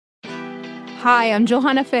Hi, I'm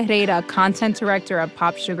Johanna Ferreira, content director at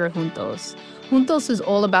Pop Sugar Juntos. Juntos is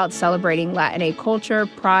all about celebrating Latinx culture,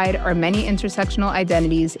 pride, our many intersectional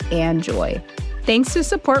identities, and joy. Thanks to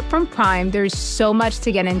support from Prime, there's so much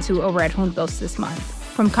to get into over at Juntos this month.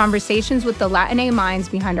 From conversations with the Latinx minds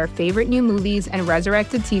behind our favorite new movies and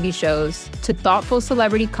resurrected TV shows, to thoughtful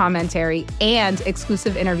celebrity commentary and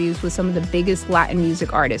exclusive interviews with some of the biggest Latin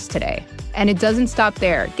music artists today. And it doesn't stop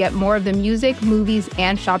there. Get more of the music, movies,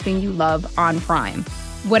 and shopping you love on Prime.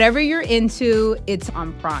 Whatever you're into, it's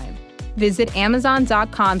on Prime. Visit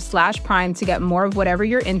Amazon.com/Prime to get more of whatever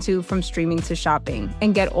you're into, from streaming to shopping.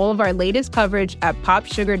 And get all of our latest coverage at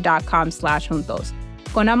popsugar.com/juntos.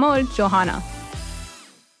 Con amor, Johanna.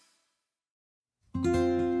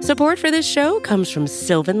 Support for this show comes from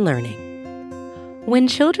Sylvan Learning. When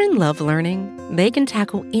children love learning, they can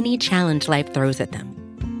tackle any challenge life throws at them.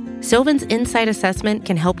 Sylvan's Insight Assessment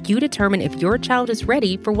can help you determine if your child is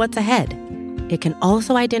ready for what's ahead. It can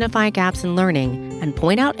also identify gaps in learning and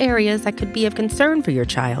point out areas that could be of concern for your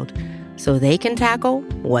child so they can tackle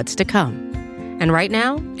what's to come. And right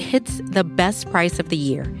now, it's the best price of the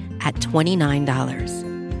year at $29.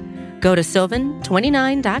 Go to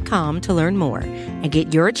sylvan29.com to learn more and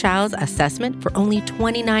get your child's assessment for only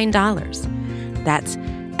 $29. That's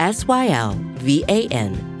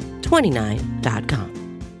SYLVAN29.com.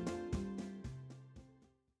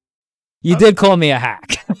 You did call me a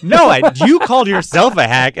hack. No, you called yourself a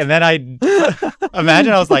hack, and then I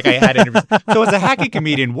imagine I was like, I had interviews. So as a hacky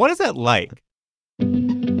comedian, what is that like?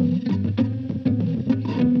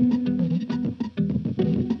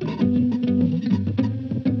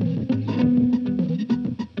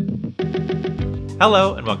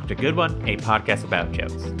 Hello, and welcome to Good One, a podcast about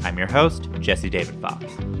jokes. I'm your host, Jesse David Fox.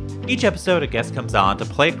 Each episode, a guest comes on to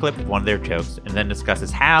play a clip of one of their jokes and then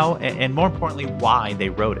discusses how, and more importantly, why they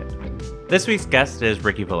wrote it. This week's guest is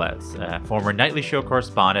Ricky Velez, a former Nightly Show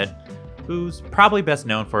correspondent who's probably best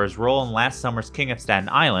known for his role in last summer's King of Staten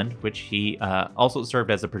Island, which he also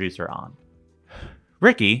served as a producer on.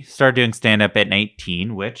 Ricky started doing stand-up at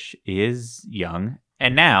 19, which is young.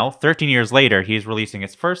 And now, 13 years later, he's releasing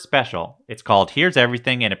his first special. It's called Here's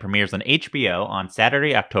Everything, and it premieres on HBO on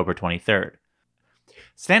Saturday, October 23rd.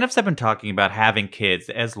 Stand-ups have been talking about having kids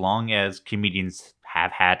as long as comedians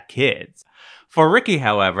have had kids. For Ricky,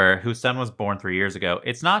 however, whose son was born 3 years ago,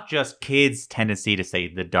 it's not just kids' tendency to say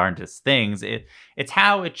the darndest things. It's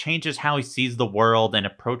how it changes how he sees the world and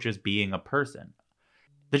approaches being a person.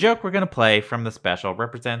 The joke we're going to play from the special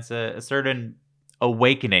represents a certain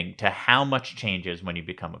awakening to how much changes when you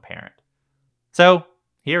become a parent. So,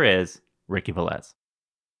 here is Ricky Velez.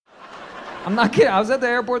 I'm not kidding. I was at the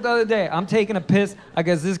airport the other day. I'm taking a piss. I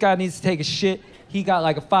guess this guy needs to take a shit. He got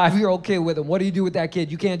like a 5-year-old kid with him. What do you do with that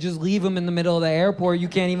kid? You can't just leave him in the middle of the airport. You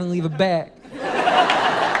can't even leave a bag.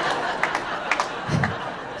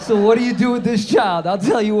 So what do you do with this child? I'll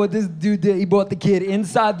tell you what this dude did. He brought the kid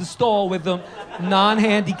inside the stall with him,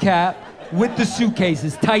 non-handicapped, with the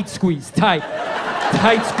suitcases. Tight squeeze, tight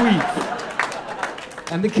squeeze.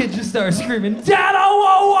 And the kid just started screaming, "Dad, I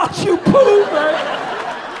want to watch you poop!" Right?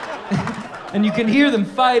 And you can hear them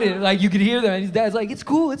fighting. Like, you can hear them. And his dad's like, "It's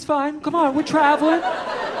cool, it's fine. Come on, we're traveling.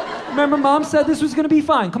 Remember, Mom said this was going to be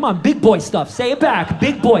fine. Come on, big boy stuff. Say it back.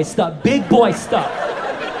 Big boy stuff. Big boy stuff."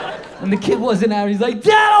 And the kid wasn't out. He's like,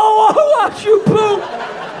 "Dad, I want to watch you poop!"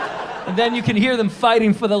 And then you can hear them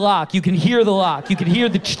fighting for the lock. You can hear the lock. You can hear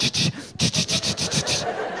the ch-ch-ch.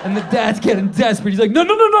 And the dad's getting desperate. He's like, "No.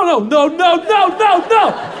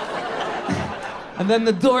 And then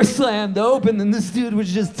the door slammed open, and this dude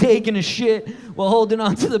was just taking a shit while holding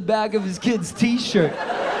onto the back of his kid's t-shirt.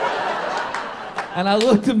 And I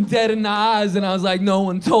looked him dead in the eyes, and I was like, "No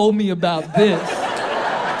one told me about this.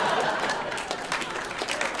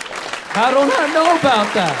 How don't I know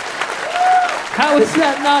about that? How is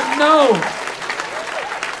that not known?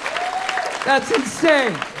 That's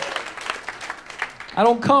insane. I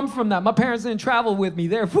don't come from that. My parents didn't travel with me,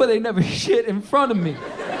 therefore they never shit in front of me.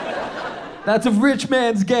 That's a rich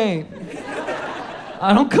man's game.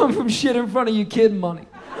 I don't come from shit in front of your kid money."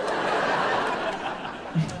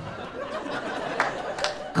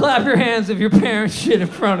 Clap your hands if your parents shit in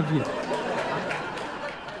front of you.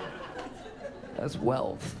 That's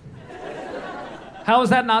wealth. How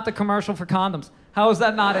is that not the commercial for condoms? How is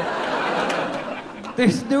that not it?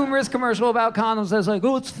 There's numerous commercials about condoms that's like,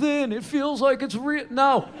 "Oh, it's thin, it feels like it's real."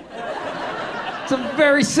 No. It's a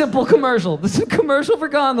very simple commercial. This commercial for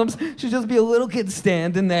condoms should just be a little kid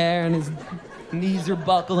standing there and his knees are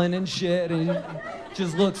buckling and shit, and he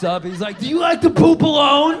just looks up and he's like, "Do you like to poop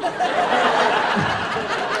alone?"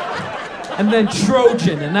 And then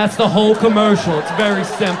Trojan, and that's the whole commercial. It's very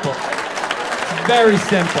simple. It's very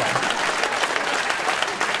simple.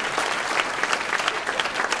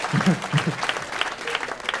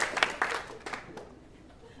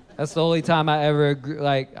 That's the only time I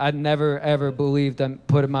ever, I never ever believed I'm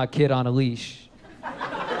putting my kid on a leash.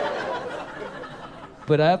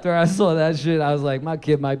 But after I saw that shit, I was like, my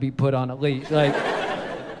kid might be put on a leash. Like,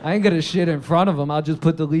 I ain't gonna shit in front of him. I'll just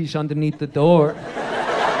put the leash underneath the door.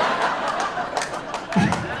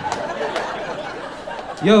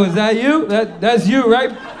 Yo, is that you? That's you,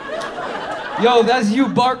 right? Yo, that's you,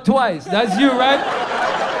 bark twice. That's you, right?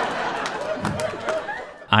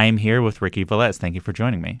 I'm here with Ricky Velez. Thank you for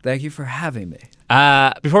joining me. Thank you for having me.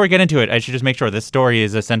 Before we get into it, I should just make sure this story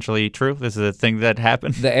is essentially true. This is a thing that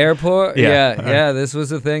happened. The airport? Yeah. Yeah, this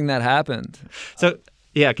was a thing that happened. So,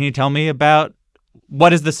 yeah, can you tell me about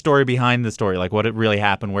what is the story behind the story? Like, what it really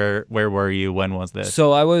happened? Where were you? When was this?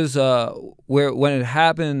 So I was, when it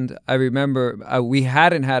happened, I remember we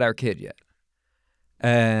hadn't had our kid yet.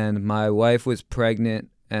 And my wife was pregnant.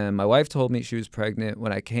 And my wife told me she was pregnant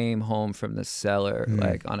when I came home from the cellar,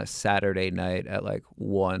 like on a Saturday night at like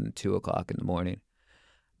 1, 2 o'clock in the morning.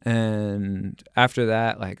 And after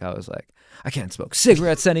that, like, I was like, I can't smoke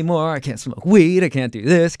cigarettes anymore. I can't smoke weed. I can't do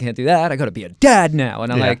this. I can't do that. I got to be a dad now.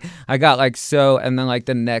 And I'm like, I got like so. And then like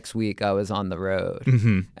the next week I was on the road.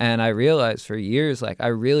 And I realized for years, like, I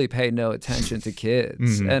really paid no attention to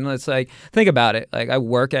kids. And it's like, think about it. Like, I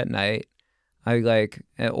work at night.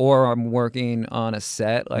 Or I'm working on a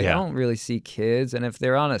set. Like, I don't really see kids. And if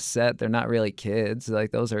they're on a set, they're not really kids.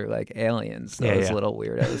 Like, those are like aliens, those little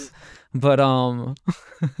weirdos. But,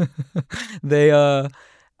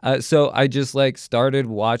 so I just like started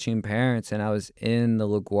watching Parents, and I was in the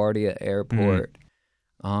LaGuardia airport,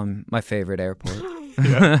 my favorite airport.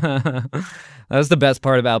 That was the best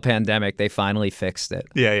part about pandemic. They finally fixed it.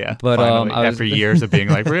 Yeah. But finally, after years of being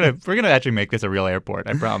like, we're gonna actually make this a real airport.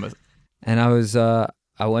 I promise. And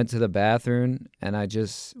I went to the bathroom, and I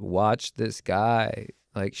just watched this guy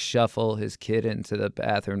like shuffle his kid into the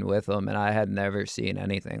bathroom with him, and I had never seen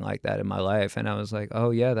anything like that in my life. And I was like,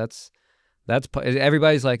 oh yeah, that's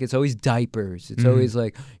everybody's like, it's always diapers. It's always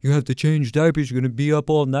like, you have to change diapers. You're gonna be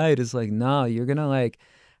up all night. It's like, no, you're gonna like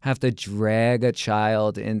have to drag a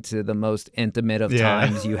child into the most intimate of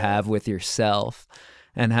times you have with yourself,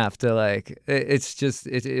 and have to like,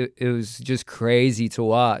 it was just crazy to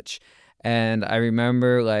watch. And I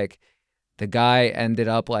remember like the guy ended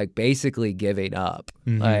up like basically giving up.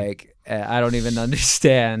 Like, I don't even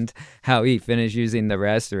understand how he finished using the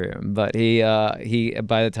restroom, but he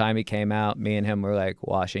by the time he came out, me and him were like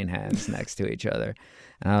washing hands next to each other.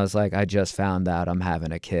 And I was like, I just found out I'm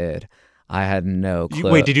having a kid. I had no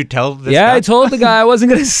clue. Wait, did you tell this guy? I told the guy. I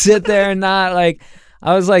wasn't going to sit there and not like,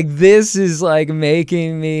 I was like, this is like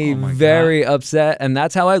making me very upset. And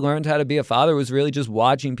that's how I learned how to be a father, was really just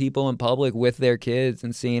watching people in public with their kids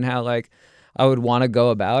and seeing how like I would want to go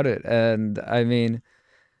about it. And I mean,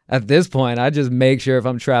 at this point, I just make sure if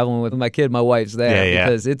I'm traveling with my kid, my wife's there,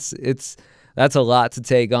 because it's that's a lot to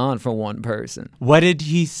take on for one person. What did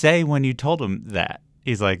he say when you told him that?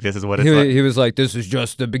 He's like, this is what it's like. He was like, this is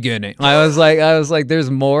just the beginning. I was like, there's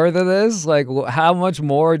more to this? Like, how much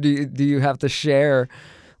more do you have to share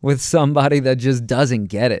with somebody that just doesn't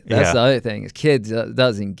get it? That's the other thing, is kid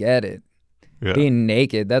doesn't get it. Being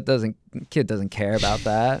naked, kid doesn't care about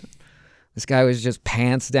that. This guy was just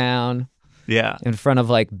pants down. In front of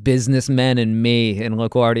like businessmen and me in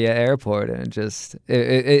LaGuardia Airport, and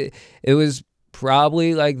it was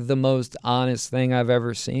probably like the most honest thing I've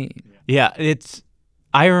ever seen.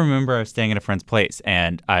 I remember I was staying at a friend's place,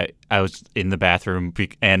 and I was in the bathroom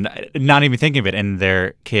and not even thinking of it, and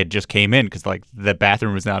their kid just came in because like the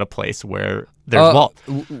bathroom was not a place where there's walls.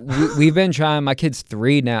 We've been trying. My kid's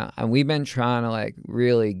 3 now, and we've been trying to like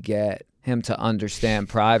really get him to understand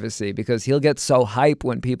privacy, because he'll get so hype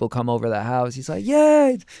when people come over the house. He's like,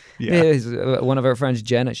 yeah. One of our friends,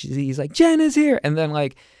 Jenna, he's like, Jenna's here, and then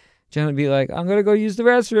like Jenna would be like, I'm gonna go use the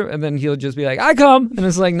restroom, and then he'll just be like, I come, and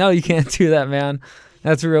it's like, no, you can't do that, man.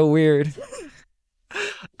 That's real weird.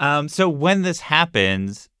 So when this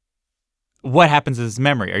happens, what happens to this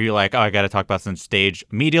memory? Are you like, oh, I got to talk about this on stage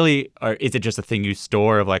immediately? Or is it just a thing you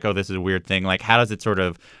store of like, oh, this is a weird thing? Like, how does it sort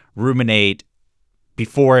of ruminate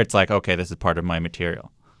before it's like, okay, this is part of my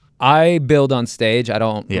material? I build on stage. I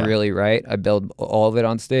don't really write. I build all of it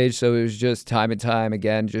on stage. So it was just time and time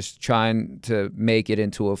again, just trying to make it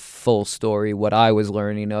into a full story, what I was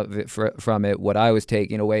learning of it from it, what I was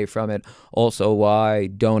taking away from it. Also, why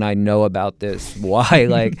don't I know about this? Why?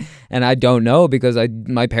 Like, and I don't know because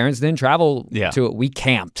my parents didn't travel to it. We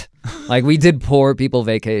camped. Like, we did poor people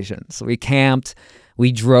vacations. We camped.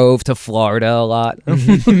 We drove to Florida a lot.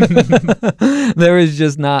 There was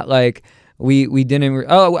just not like... We didn't.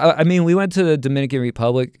 We went to the Dominican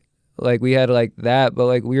Republic like we had like that, but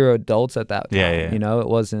like we were adults at that time. Yeah. You know, it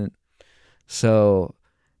wasn't so.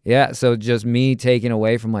 Yeah, so just me taking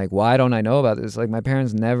away from like, why don't I know about this? Like my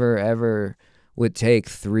parents never ever would take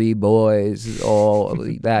 3 boys all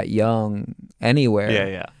that young anywhere.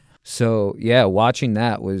 Yeah. So yeah, watching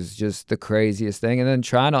that was just the craziest thing, and then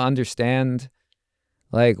trying to understand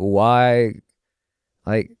like why,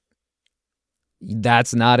 like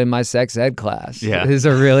that's not in my sex ed class. Yeah. Is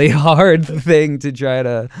a really hard thing to try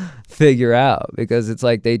to figure out, because it's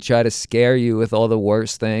like they try to scare you with all the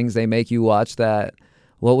worst things. They make you watch that.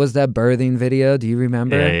 What was that birthing video? Do you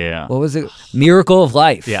remember? Yeah. What was it? Miracle of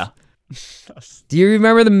Life. Yeah. Do you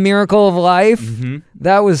remember the Miracle of Life? Mm-hmm.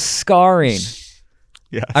 That was scarring.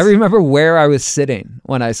 Yes. I remember where I was sitting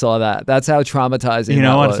when I saw that. That's how traumatizing You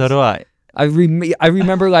know that what? was. So do I. I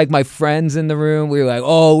remember like my friends in the room. We were like,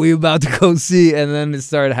 "Oh, we about to go see," and then it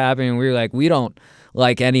started happening. We were like, "We don't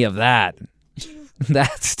like any of that."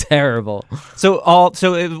 That's terrible. So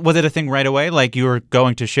was it a thing right away? Like you were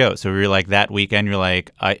going to shows, so you're like that weekend. You're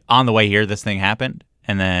like, on the way here, this thing happened,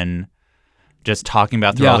 and then just talking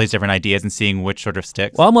about through all these different ideas and seeing which sort of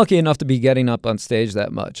sticks. Well, I'm lucky enough to be getting up on stage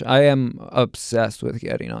that much. I am obsessed with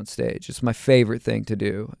getting on stage. It's my favorite thing to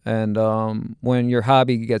do. And when your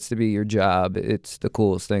hobby gets to be your job, it's the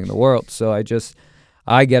coolest thing in the world. So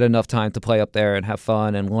I get enough time to play up there and have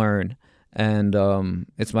fun and learn. And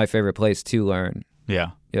it's my favorite place to learn.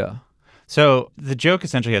 Yeah. Yeah. So the joke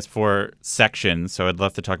essentially has 4 sections. So I'd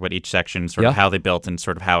love to talk about each section, sort of how they built and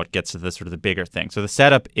sort of how it gets to the sort of the bigger thing. So the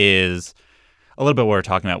setup is a little bit what we're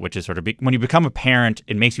talking about, which is sort of when you become a parent,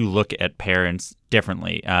 it makes you look at parents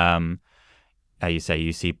differently. You say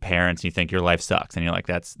you see parents and you think your life sucks, and you're like,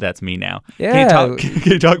 that's me now. Yeah. Can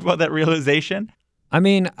you talk about that realization? I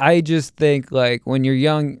mean, I just think like when you're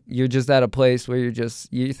young, you're just at a place where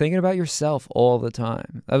you're thinking about yourself all the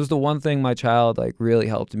time. That was the one thing my child like really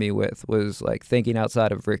helped me with, was like thinking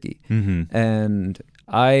outside of Ricky. Mm-hmm. And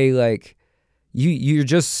I like you're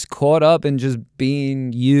just caught up in just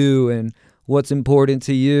being you and what's important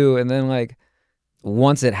to you. And then like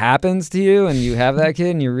once it happens to you and you have that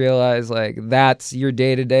kid and you realize like that's your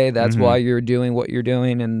day to day, that's why you're doing what you're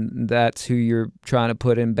doing, and that's who you're trying to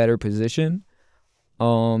put in better position.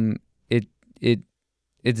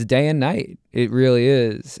 It's day and night. It really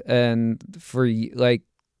is. And for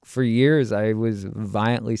years I was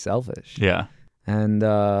violently selfish. Yeah. And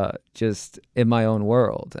just in my own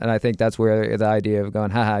world. And I think that's where the idea of going,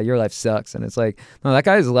 haha, your life sucks. And it's like, no, that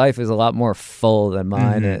guy's life is a lot more full than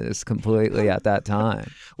mine is completely at that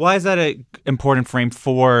time. Why is that an important frame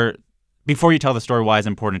for, before you tell the story, why is it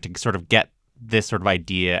important to sort of get this sort of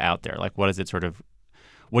idea out there? Like, what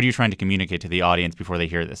are you trying to communicate to the audience before they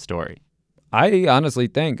hear this story? I honestly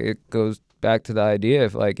think it goes back to the idea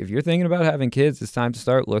of like, if you're thinking about having kids, it's time to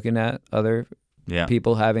start looking at other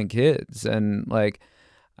people having kids. And like,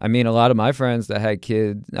 I mean, a lot of my friends that had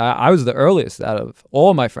kids, I was the earliest out of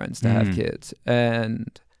all my friends to have kids,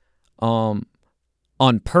 and on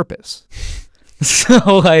purpose.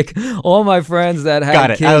 So like all my friends that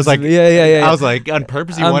had kids, I was like, yeah. I was like, on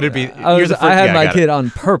purpose, you wanted to be. I had my kid on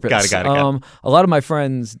purpose. Got it. A lot of my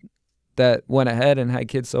friends that went ahead and had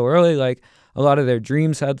kids so early, like a lot of their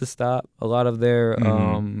dreams had to stop. A lot of their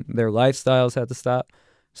lifestyles had to stop.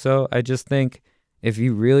 So I just think if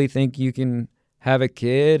you really think you can have a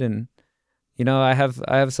kid, and you know, I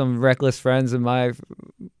have some reckless friends in my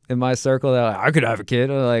circle that are like, I could have a kid.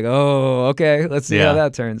 I'm like, oh, okay, let's see how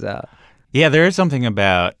that turns out. Yeah, there is something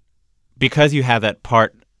about, because you have that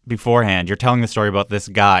part beforehand, you're telling the story about this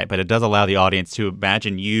guy, but it does allow the audience to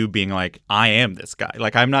imagine you being like, I am this guy.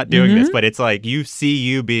 Like, I'm not doing this, but it's like you see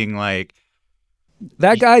you being like,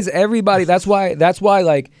 that guy's everybody. That's why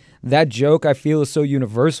like that joke I feel is so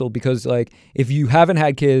universal, because like if you haven't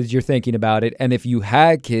had kids, you're thinking about it, and if you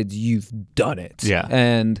had kids, you've done it. Yeah.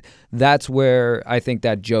 And that's where I think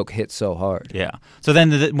that joke hits so hard. Yeah. So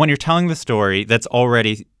then when you're telling the story that's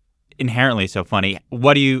already inherently so funny,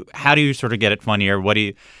 how do you sort of get it funnier? What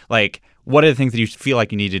are the things that you feel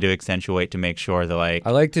like you need to do accentuate to make sure that like... I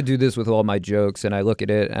like to do this with all my jokes, and I look at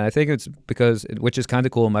it, and I think it's because, which is kind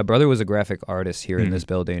of cool, my brother was a graphic artist here in this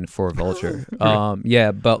building for Vulture.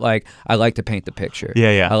 But like I like to paint the picture.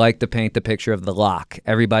 Yeah. I like to paint the picture of the lock.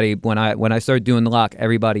 Everybody, when I start doing the lock,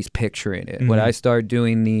 everybody's picturing it. When I start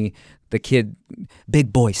doing the kid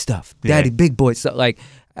big boy stuff, daddy big boy stuff, like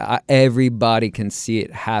everybody can see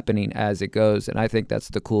it happening as it goes. And I think that's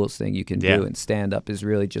the coolest thing you can do in stand-up, is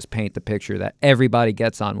really just paint the picture that everybody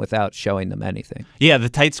gets on without showing them anything. Yeah, the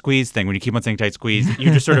tight squeeze thing, when you keep on saying tight squeeze,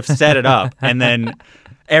 you just sort of set it up, and then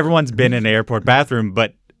everyone's been in an airport bathroom,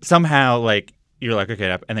 but somehow like you're like,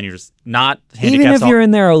 okay, and then you're just not Even if you're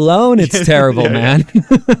in there alone, it's terrible, man.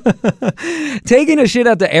 Taking a shit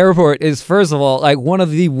at the airport is, first of all, like one of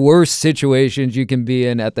the worst situations you can be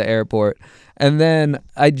in at the airport. And then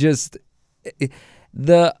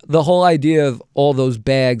the whole idea of all those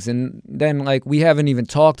bags, and then like we haven't even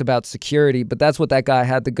talked about security, but that's what that guy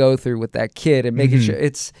had to go through with that kid and making sure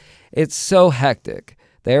it's so hectic.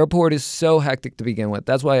 The airport is so hectic to begin with.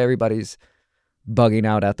 That's why everybody's bugging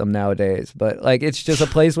out at them nowadays. But like it's just a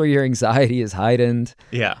place where your anxiety is heightened.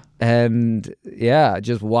 Yeah. And yeah,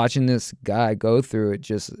 just watching this guy go through it,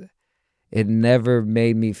 it never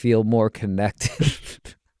made me feel more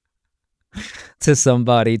connected to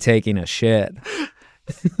somebody taking a shit.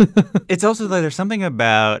 It's also like there's something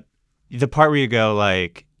about the part where you go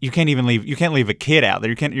like you can't leave a kid out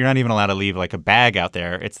there. You're not even allowed to leave like a bag out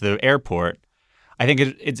there. It's the airport. I think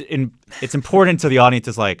it's important to the audience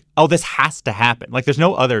is like, oh, this has to happen. Like there's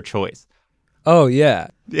no other choice. Oh yeah.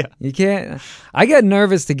 Yeah. You can't. I get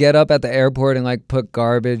nervous to get up at the airport and like put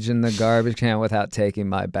garbage in the garbage can without taking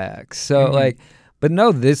my bag. So like, but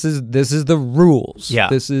no, this is the rules. Yeah.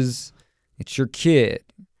 It's your kid.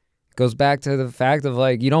 It goes back to the fact of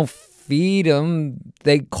like, you don't feed them.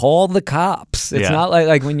 They call the cops. It's not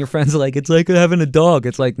like when your friends are like, it's like having a dog.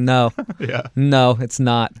 It's like, no, no, it's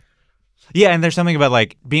not. Yeah, and there's something about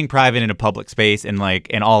like being private in a public space and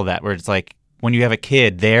all of that, where it's like when you have a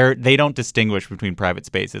kid, they don't distinguish between private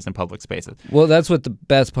spaces and public spaces. Well, that's what the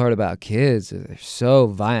best part about kids is. They're so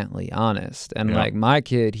violently honest. And like my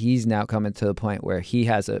kid, he's now coming to the point where he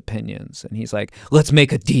has opinions and he's like, let's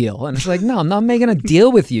make a deal. And it's like, no, I'm not making a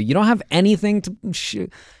deal with you. You don't have anything to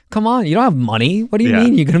come on, you don't have money. What do you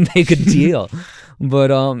mean you're going to make a deal?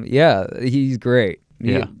 But yeah, he's great.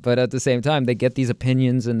 Yeah. But at the same time, they get these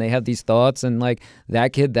opinions and they have these thoughts. And like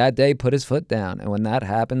that kid that day put his foot down. And when that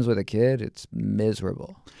happens with a kid, it's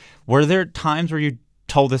miserable. Were there times where you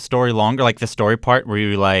told this story longer, like the story part where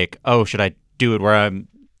you like, oh, should I do it where I'm,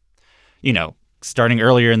 starting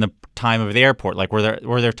earlier in the time of the airport? Like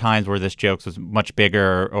were there times where this joke was much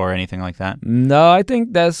bigger or anything like that? No, I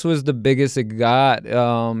think this was the biggest it got.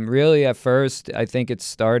 Really, at first, I think it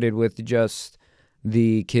started with just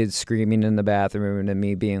the kids screaming in the bathroom and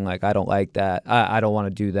me being like, I don't like that. I don't want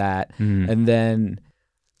to do that. And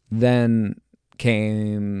then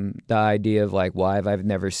came the idea of like, why have I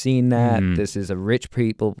never seen that? This is a rich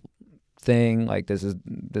people thing. Like this is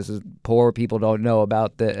poor people don't know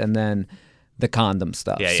about that. And then the condom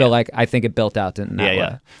stuff. So like, I think it built out in that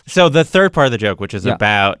way. So the third part of the joke, which is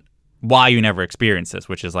about why you never experienced this,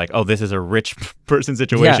 which is like, oh, this is a rich person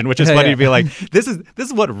situation, which is funny to be like, this is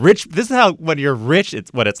how when you're rich,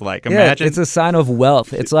 it's what it's like. Imagine. It's a sign of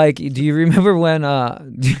wealth. It's like, do you remember when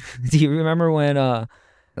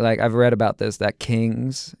like I've read about this, that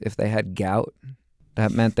kings, if they had gout,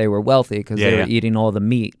 that meant they were wealthy because they were eating all the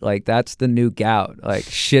meat. Like that's the new gout. Like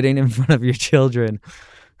shitting in front of your children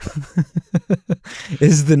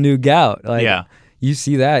is the new gout. Like, you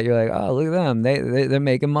see that, you're like, oh, look at them. They're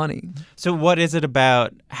making money. So what is it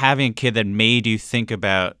about having a kid that made you think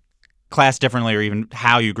about class differently or even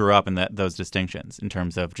how you grew up in those distinctions in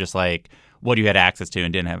terms of just like what you had access to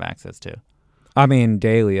and didn't have access to? I mean,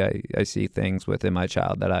 daily I see things within my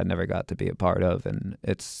child that I never got to be a part of, and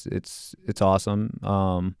it's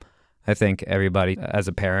awesome. I think everybody, as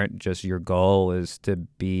a parent, just your goal is to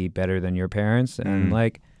be better than your parents. And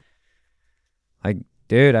like,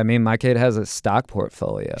 dude, I mean, my kid has a stock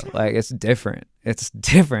portfolio. Like, it's different. It's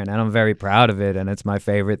different, and I'm very proud of it, and it's my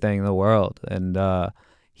favorite thing in the world. And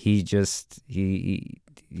he's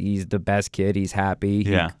the best kid. He's happy.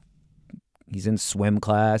 He's in swim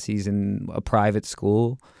class. He's in a private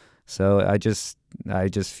school. So I just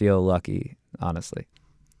feel lucky, honestly.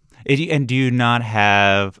 And do you not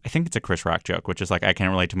have, I think it's a Chris Rock joke, which is like, I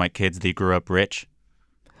can't relate to my kids. They grew up rich.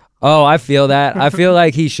 Oh, I feel that. I feel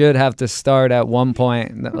like he should have to start at one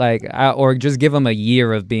point, like, or just give him a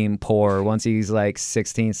year of being poor once he's like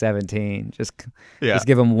 16, 17. Just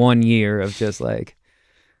give him 1 year of just like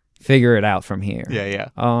figure it out from here.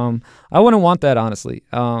 I wouldn't want that, honestly.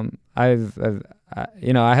 I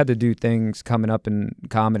had to do things coming up in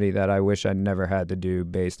comedy that I wish I never had to do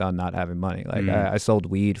based on not having money. Like I sold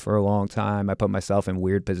weed for a long time. I put myself in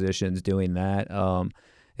weird positions doing that.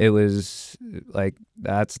 It was like,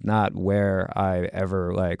 that's not where I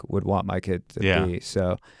ever like would want my kid to be.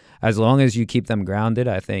 So as long as you keep them grounded,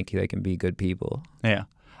 I think they can be good people. Yeah.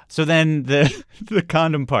 So then the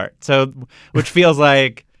condom part. So, which feels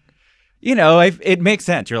like, it makes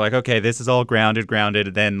sense. You're like, okay, this is all grounded.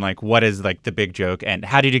 Then like, what is like the big joke? And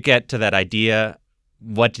how did you get to that idea?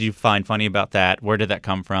 What did you find funny about that? Where did that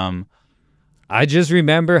come from? I just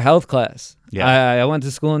remember health class. Yeah. I went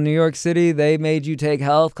to school in New York City. They made you take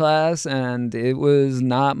health class, and it was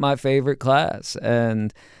not my favorite class.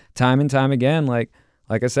 And time again, like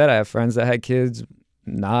I said, I have friends that had kids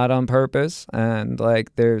not on purpose, and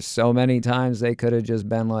like there's so many times they could have just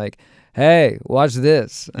been like, hey, watch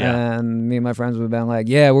this. Yeah. And me and my friends would have been like,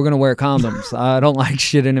 yeah, we're going to wear condoms. I don't like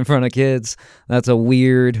shitting in front of kids. That's a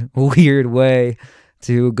weird way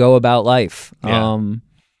to go about life. Yeah.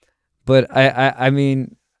 But I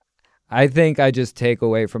mean, I think I just take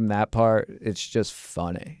away from that part, it's just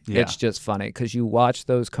funny. Yeah. It's just funny because you watch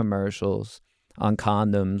those commercials on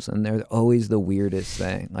condoms and they're always the weirdest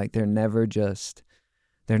thing. Like they're never just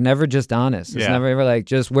honest. It's never ever like,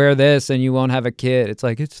 just wear this and you won't have a kid. It's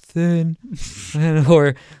like, it's thin.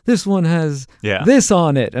 Or this one has this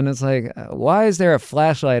on it. And it's like, why is there a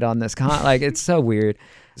flashlight on this? Like, it's so weird.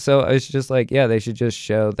 So it's just like, yeah, they should just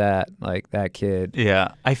show that, like, that kid.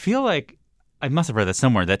 Yeah. I feel like I must have read this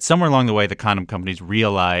somewhere, that somewhere along the way the condom companies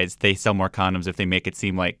realize they sell more condoms if they make it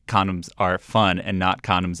seem like condoms are fun and not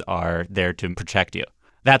condoms are there to protect you.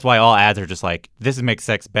 That's why all ads are just like, this makes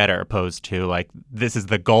sex better, opposed to like, this is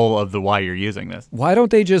the goal of the why you're using this. Why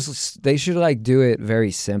don't they should like do it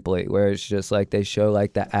very simply, where it's just like they show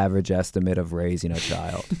like the average estimate of raising a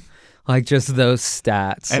child. Like just those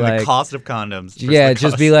stats. And like, the cost of condoms. Yeah,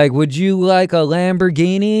 just be like, would you like a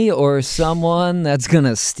Lamborghini or someone that's going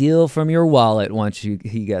to steal from your wallet once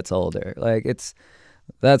he gets older? Like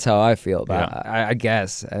that's how I feel about it. I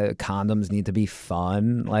guess condoms need to be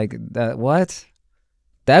fun. Like that, what?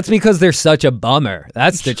 That's because they're such a bummer.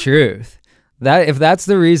 That's the truth. That if that's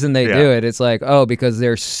the reason they do it, it's like, oh, because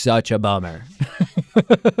they're such a bummer.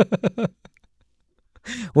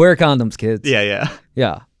 Wear condoms, kids. Yeah.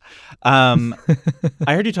 I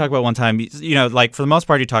heard you talk about one time, you know, like for the most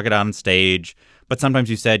part you talk it out on stage, but sometimes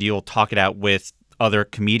you said you'll talk it out with other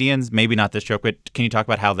comedians. Maybe not this joke, but can you talk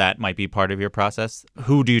about how that might be part of your process?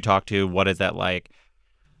 Who do you talk to? What is that like?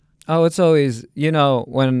 Oh, it's always, you know,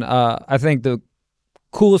 when I think the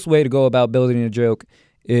coolest way to go about building a joke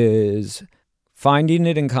is finding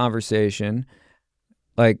it in conversation.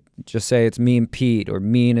 Like, just say it's me and Pete, or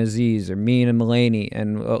me and Aziz, or me and Mulaney,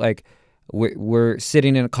 and like we're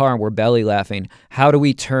sitting in a car and we're belly laughing. How do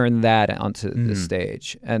we turn that onto the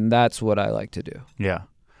stage? And that's what I like to do. Yeah.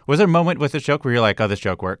 Was there a moment with this joke where you're like, oh, this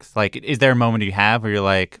joke works? Like, is there a moment you have where you're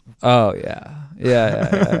like, oh yeah.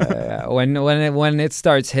 When it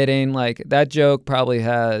starts hitting, like that joke probably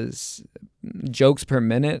has jokes per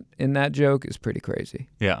minute in that joke is pretty crazy.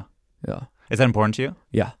 Yeah. Yeah. Is that important to you?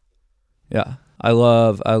 Yeah. Yeah. I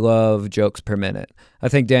love jokes per minute. I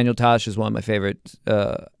think Daniel Tosh is one of my favorites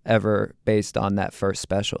ever, based on that first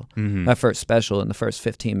special. Mm-hmm. That first special, in the first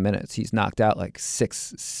 15 minutes, he's knocked out like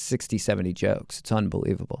 60, 70 jokes. It's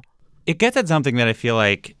unbelievable. It gets at something that I feel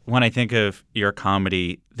like when I think of your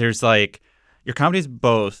comedy, there's like, your comedy is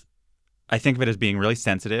both, I think of it as being really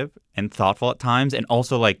sensitive and thoughtful at times, and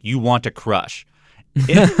also like you want to crush.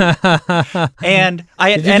 And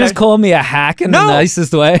Did you just call me a hack in the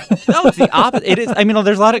nicest way? No, it's the opposite. It is. I mean,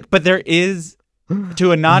 there's a lot of, but there is,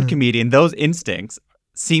 to a non-comedian, those instincts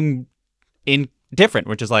seem different,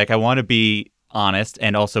 which is like, I want to be honest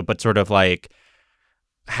and also, but sort of like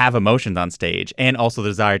have emotions on stage, and also the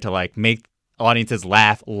desire to like make audiences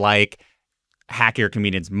laugh like hackier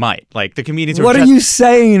comedians might. Like the comedians. What are you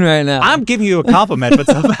saying right now? I'm giving you a compliment, but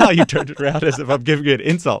somehow you turned it around as if I'm giving you an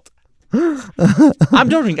insult. I'm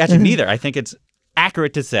doing actually neither. I think it's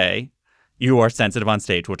accurate to say you are sensitive on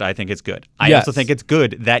stage, which I think is good. I also think it's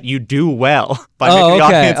good that you do well by making the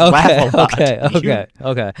audience laugh a lot.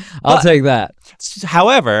 Okay. I'll take that.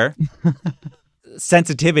 However,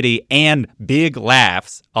 sensitivity and big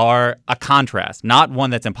laughs are a contrast, not one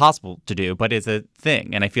that's impossible to do, but is a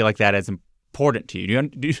thing. And I feel like that is important to you.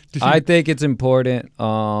 I think it's important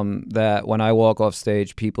that when I walk off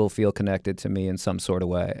stage, people feel connected to me in some sort of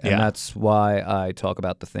way, and that's why I talk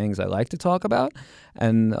about the things I like to talk about,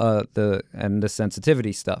 and the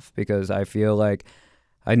sensitivity stuff, because I feel like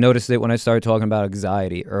I noticed it when I started talking about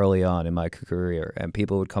anxiety early on in my career, and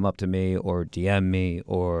people would come up to me or DM me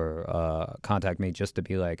or contact me just to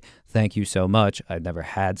be like, thank you so much. I've never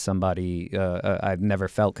had somebody, I've never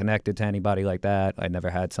felt connected to anybody like that. I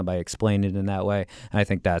never had somebody explain it in that way. And I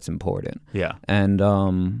think that's important. Yeah. And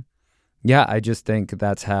I just think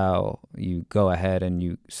that's how you go ahead and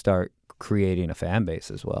you start creating a fan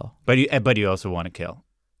base as well. But you also want to kill.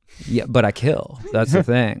 Yeah, but I kill. That's the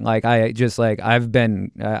thing. Like I just like I've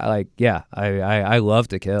been I love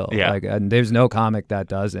to kill. Yeah. Like, and there's no comic that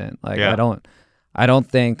doesn't. Like I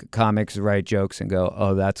don't think comics write jokes and go,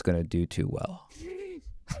 oh, that's gonna do too well.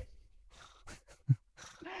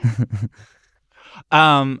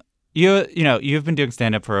 you've been doing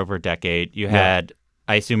stand-up for over a decade. You had,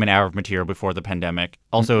 I assume, an hour of material before the pandemic.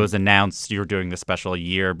 Also, it was announced you were doing the special a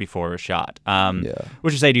year before it was shot.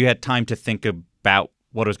 Which is, you had time to think about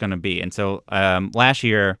what it was going to be. And so last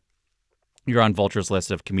year, you're on Vulture's list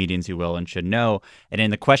of comedians you will and should know. And in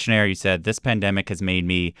the questionnaire, you said, this pandemic has made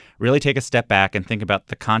me really take a step back and think about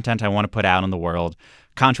the content I want to put out in the world.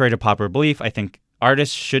 Contrary to popular belief, I think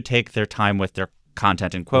artists should take their time with their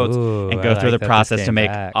content in quotes and go through the process to make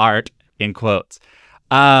art in quotes.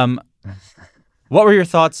 What were your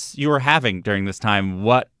thoughts you were having during this time?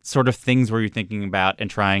 What sort of things were you thinking about and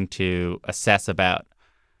trying to assess about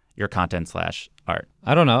your content / art?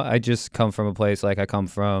 I don't know. I just come from a place, I come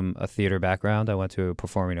from a theater background. I went to a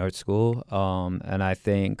performing arts school. And I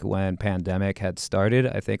think when pandemic had started,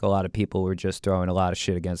 I think a lot of people were just throwing a lot of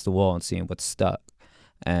shit against the wall and seeing what stuck.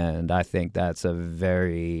 And I think that's a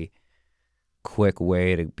very quick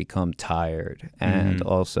way to become tired and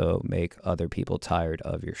also make other people tired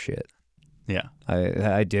of your shit. Yeah.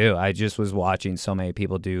 I do. I just was watching so many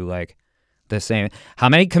people do the same. How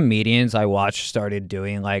many comedians I watched started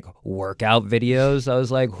doing workout videos? I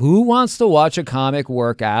was like, who wants to watch a comic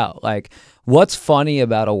work out? What's funny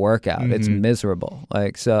about a workout? It's miserable.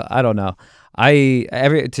 So I don't know.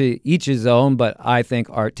 To each his own, but I think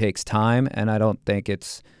art takes time, and I don't think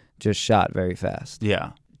it's just shot very fast.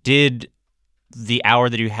 Yeah. Did the hour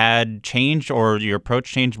that you had change, or your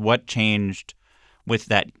approach change? What changed with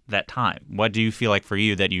that time? What do you feel like for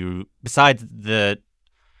you that you, besides the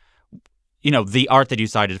art that you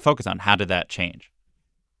decided to focus on, how did that change?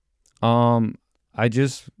 I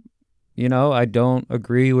just, I don't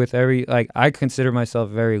agree with I consider myself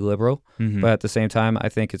very liberal, but at the same time, I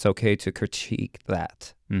think it's okay to critique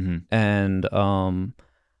that. And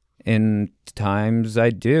in times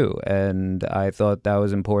I do. And I thought that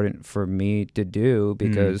was important for me to do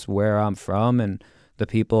because where I'm from and the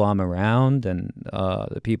people I'm around and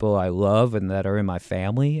the people I love and that are in my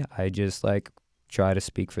family, I just try to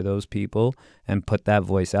speak for those people and put that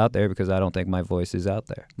voice out there because I don't think my voice is out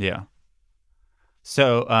there. Yeah.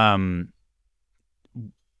 So,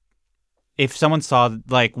 if someone saw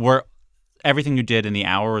were everything you did in the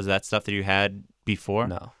hour, was that stuff that you had before?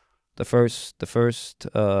 No. The first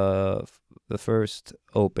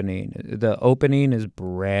opening. The opening is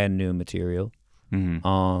brand new material.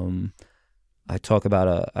 I talk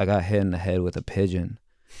about I got hit in the head with a pigeon,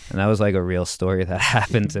 and that was a real story that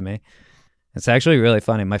happened to me. It's actually really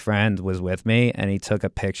funny. My friend was with me, and he took a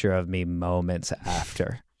picture of me moments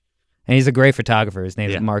after. And he's a great photographer. His name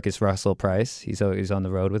is Marcus Russell Price. He's on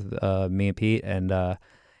the road with me and Pete, and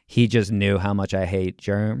he just knew how much I hate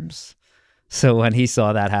germs. So when he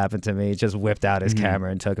saw that happen to me, he just whipped out his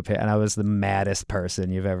camera and took a picture. And I was the maddest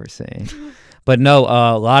person you've ever seen. But no,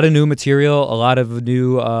 a lot of new material, a lot of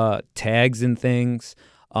new tags and things.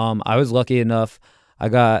 I was lucky enough.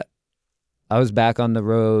 I was back on the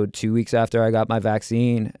road 2 weeks after I got my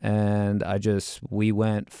vaccine, and we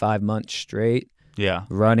went 5 months straight. Yeah.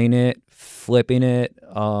 Running it, flipping it.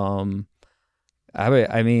 I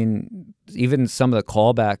mean, even some of the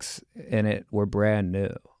callbacks in it were brand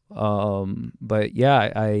new. But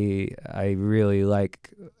yeah, I really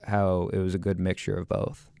like how it was a good mixture of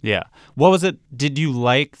both. Yeah. What was it? Did you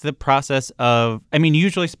like the process of,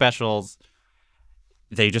 usually specials,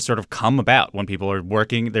 they just sort of come about when people are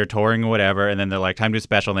working, they're touring or whatever, and then they're like, time to do a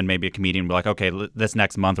special, and then maybe a comedian will be like, okay, this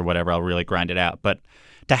next month or whatever, I'll really grind it out. But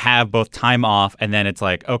to have both time off and then it's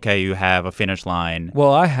like, okay, you have a finish line.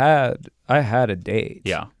 Well, I had a date.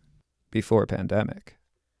 Yeah. Before pandemic.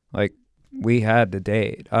 We had the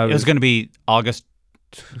date. It was going to be August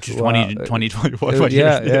 2021.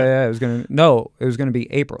 Yeah. It was going to be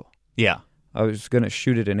April. Yeah. I was going to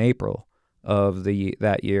shoot it in April of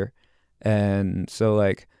that year. And so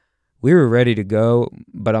we were ready to go,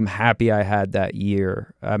 but I'm happy I had that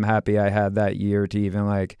year. I'm happy I had that year to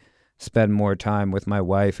even spend more time with my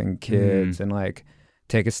wife and kids and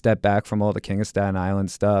take a step back from all the King of Staten Island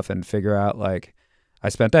stuff and figure out I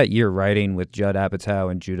spent that year writing with Judd Apatow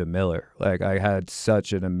and Judah Miller. I had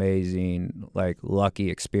such an amazing, lucky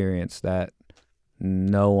experience that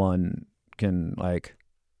no one can,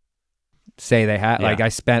 say they had. Yeah. I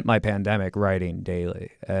spent my pandemic writing daily,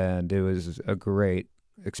 and it was a great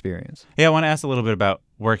experience. Yeah, I want to ask a little bit about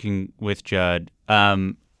working with Judd.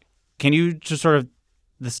 Can you just sort of,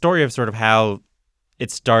 the story of sort of how it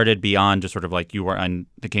started beyond just sort of you were on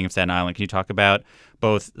the King of Staten Island. Can you talk about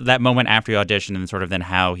both that moment after you auditioned and sort of then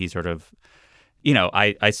how he sort of, when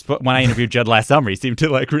I interviewed Judd last summer, he seemed to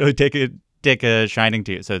really take a shining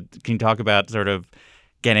to you. So can you talk about sort of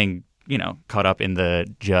getting, caught up in the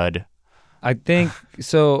Judd? I think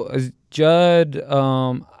so. Judd,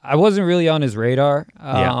 I wasn't really on his radar.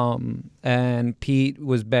 Yeah. And Pete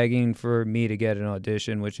was begging for me to get an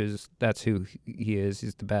audition, that's who he is.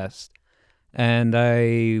 He's the best. And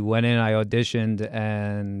I went in, I auditioned,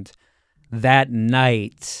 and that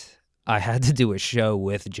night I had to do a show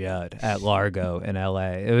with Judd at Largo in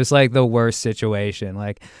LA. It was like the worst situation.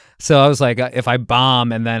 Like, so I was like, if I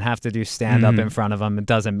bomb and then have to do stand up in front of him, it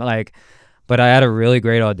doesn't but I had a really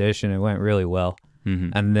great audition. It went really well. Mm-hmm.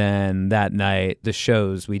 And then that night,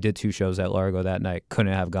 we did 2 shows at Largo that night,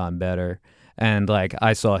 couldn't have gone better. And like,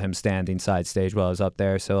 I saw him standing side stage while I was up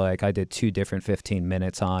there. So like, I did 2 different 15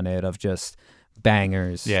 minutes on it of just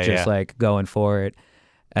bangers, like going for it.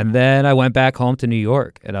 And then I went back home to New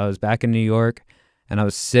York, and I was back in New York, and I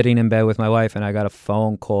was sitting in bed with my wife, and I got a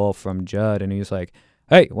phone call from Judd, and he was like,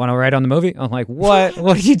 "Hey, want to write on the movie?" I'm like, "What?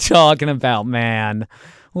 What are you talking about, man?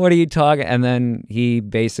 What are you talking?" And then he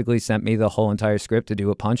basically sent me the whole entire script to do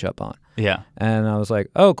a punch-up on. Yeah. And I was like,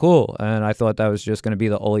 "Oh, cool." And I thought that was just going to be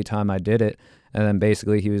the only time I did it. And then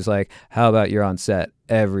basically he was like, "How about you're on set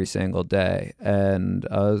every single day?" And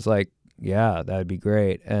I was like, "Yeah, that'd be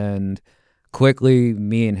great." And quickly,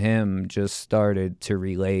 me and him just started to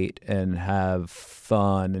relate and have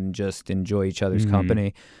fun and just enjoy each other's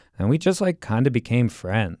company. And we just like kind of became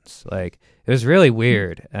friends. Like, it was really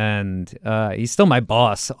weird. And he's still my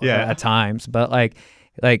boss at times, but like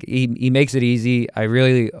he makes it easy. I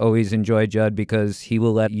really always enjoy Judd because he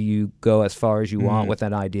will let you go as far as you want with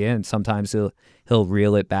an idea. And sometimes he'll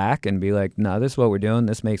reel it back and be like, "No, this is what we're doing.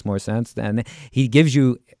 This makes more sense." And he gives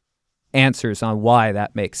you answers on why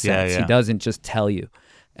that makes sense. He doesn't just tell you.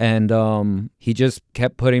 And he just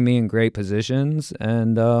kept putting me in great positions.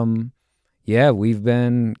 And we've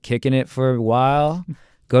been kicking it for a while.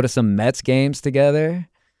 Go to some Mets games together.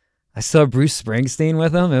 I saw Bruce Springsteen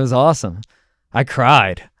with him. It was awesome. I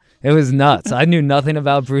cried. It was nuts. I knew nothing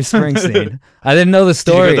about Bruce Springsteen. I didn't know the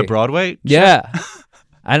story. Did you go to Broadway? Yeah.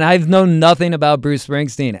 And I've known nothing about Bruce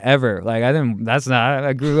Springsteen ever. Like,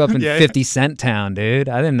 I grew up in 50 Cent Town, dude.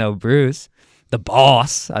 I didn't know Bruce, the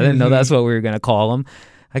boss. I didn't know that's what we were going to call him.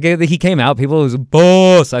 He came out, people was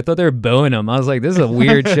boss. I thought they were booing him. I was like, this is a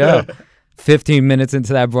weird show. 15 minutes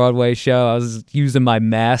into that Broadway show, I was using my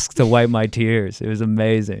mask to wipe my tears. It was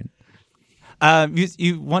amazing.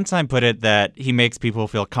 You one time put it that he makes people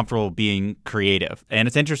feel comfortable being creative. And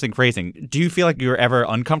it's interesting phrasing. Do you feel like you're ever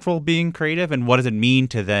uncomfortable being creative? And what does it mean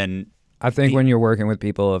to then... I think when you're working with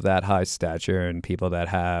people of that high stature and people that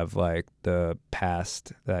have like the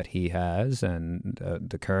past that he has and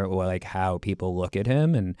the current, like how people look at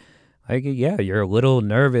him, and like, you're a little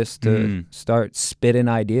nervous to start spitting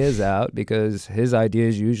ideas out because his idea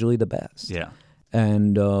is usually the best. Yeah.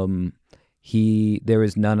 And there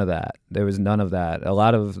was none of that. There was none of that. A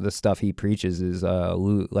lot of the stuff he preaches is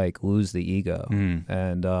lose the ego.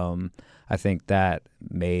 And I think that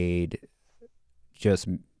just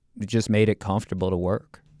made it comfortable to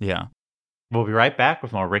work. Yeah. We'll be right back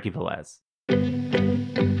with more Ricky Velez.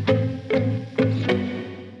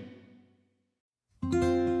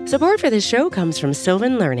 Support for this show comes from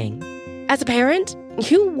Sylvan Learning. As a parent,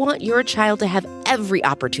 you want your child to have every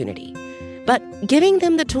opportunity, but giving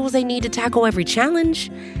them the tools they need to tackle every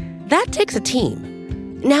challenge, that takes a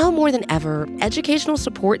team. Now more than ever, educational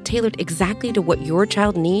support tailored exactly to what your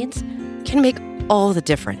child needs can make all the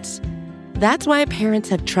difference. That's why parents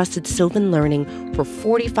have trusted Sylvan Learning for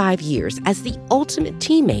 45 years as the ultimate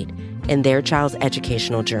teammate in their child's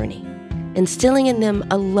educational journey, instilling in them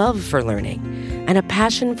a love for learning and a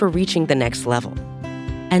passion for reaching the next level.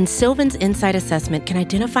 And Sylvan's Insight Assessment can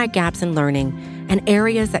identify gaps in learning and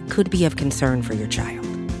areas that could be of concern for your child.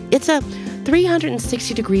 It's a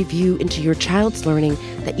 360-degree view into your child's learning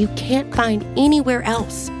that you can't find anywhere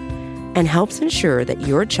else, and helps ensure that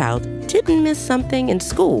your child didn't miss something in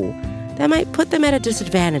school that might put them at a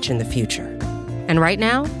disadvantage in the future. And right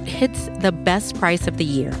now, it's the best price of the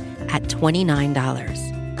year at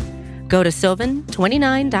 $29. Go to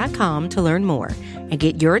sylvan29.com to learn more and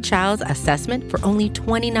get your child's assessment for only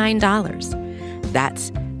 $29.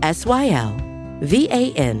 That's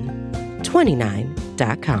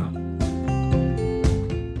SYLVAN29.com.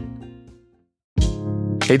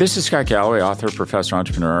 Hey, this is Scott Galloway, author, professor,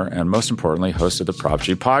 entrepreneur, and most importantly, host of the Prop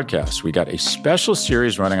G podcast. We got a special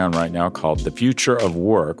series running on right now called The Future of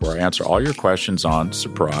Work, where I answer all your questions on,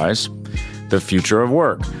 surprise, the future of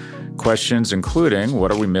work. Questions including,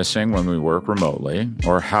 what are we missing when we work remotely?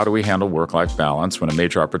 Or how do we handle work-life balance when a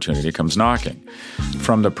major opportunity comes knocking?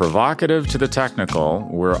 From the provocative to the technical,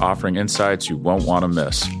 we're offering insights you won't want to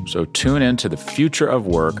miss. So tune in to The Future of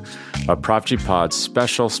Work, a Prop G Pod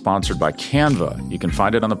special sponsored by Canva. You can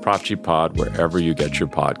find it on the Prop G Pod wherever you get your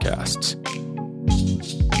podcasts.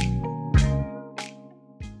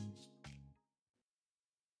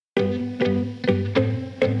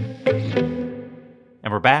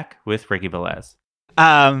 back with Ricky Velez.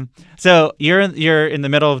 So you're in the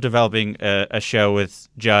middle of developing a show with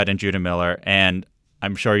Judd and Judah Miller, and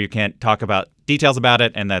I'm sure you can't talk about details about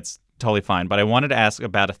it, and that's totally fine. But I wanted to ask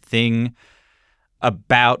about a thing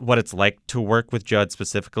about what it's like to work with Judd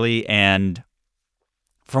specifically. And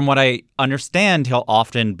from what I understand, he'll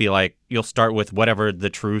often be like, you'll start with whatever the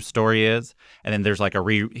true story is, and then there's like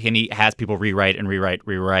and he has people rewrite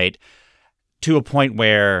to a point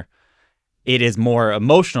where it is more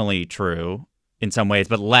emotionally true in some ways,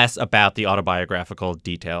 but less about the autobiographical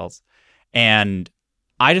details. And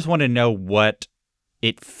I just want to know what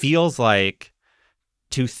it feels like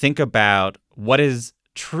to think about what is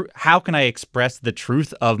true. How can I express the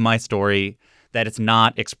truth of my story that it's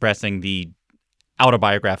not expressing the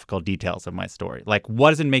autobiographical details of my story? Like, what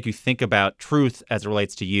does it make you think about truth as it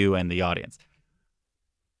relates to you and the audience?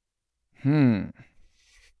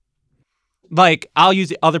 Like, I'll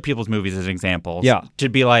use other people's movies as examples. Yeah. To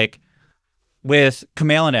be like, with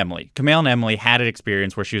Kumail and Emily had an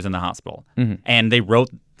experience where she was in the hospital. And they wrote,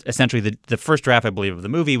 essentially, the first draft, I believe, of the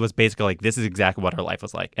movie was basically like, this is exactly what her life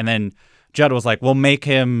was like. And then Judd was like, well, make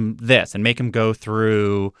him this and make him go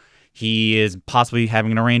through, he is possibly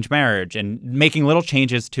having an arranged marriage, and making little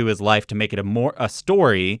changes to his life to make it a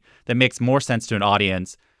story that makes more sense to an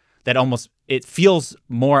audience, that it feels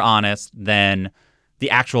more honest than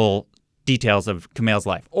the actual details of Kumail's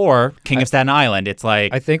life. Or King of Staten Island, it's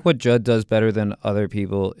like... I think what Judd does better than other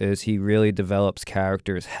people is he really develops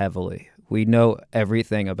characters heavily. We know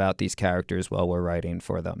everything about these characters while we're writing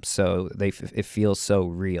for them, so it feels so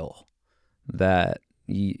real that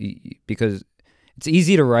because it's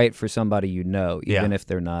easy to write for somebody even if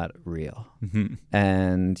they're not real.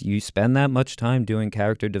 And you spend that much time doing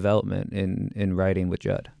character development in writing with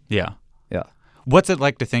Judd. Yeah. Yeah. What's it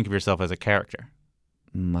like to think of yourself as a character?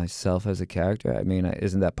 Myself as a character? I mean,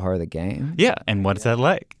 isn't that part of the game? Yeah, and what is that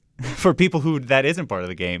like for people who that isn't part of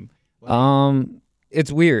the game?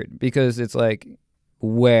 It's weird because it's like,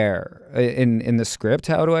 where in the script,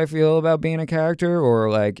 how do I feel about being a character, or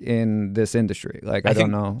like in this industry? Like, I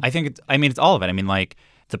don't know. I think it's all of it. I mean, like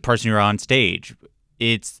the person you're on stage.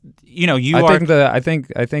 It's I think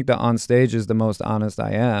the on stage is the most honest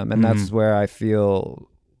I am, and that's where I feel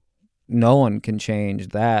no one can change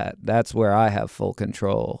that. That's where I have full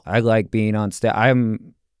control. I like being on stage.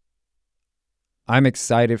 I'm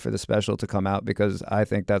excited for the special to come out because I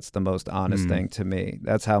think that's the most honest thing to me.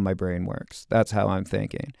 That's how my brain works. That's how I'm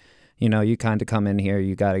thinking. You kind of come in here,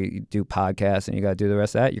 you got to do podcasts and you got to do the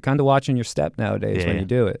rest of that. You're kind of watching your step nowadays when you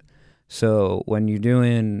do it. So when you're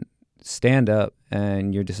doing stand-up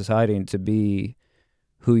and you're deciding to be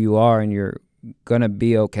who you are and you're going to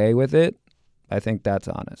be okay with it, I think that's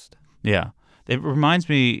honest. Yeah. It reminds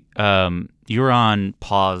me, you were on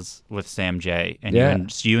Pause with Sam J, and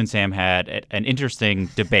you and Sam had an interesting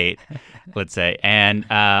debate, let's say, and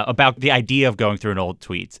about the idea of going through an old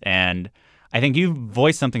tweets. And I think you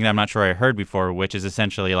voiced something that I'm not sure I heard before, which is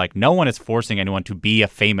essentially like, no one is forcing anyone to be a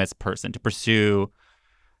famous person, to pursue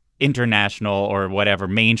international or whatever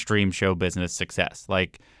mainstream show business success.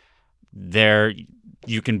 Like,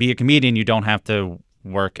 you can be a comedian, you don't have to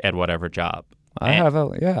work at whatever job. I have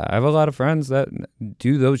a lot of friends that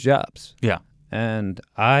do those jobs. Yeah. And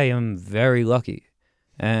I am very lucky.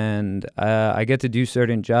 And I get to do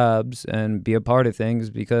certain jobs and be a part of things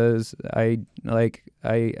because I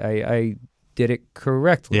did it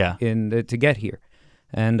correctly to get here.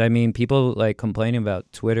 And I mean, people like complaining about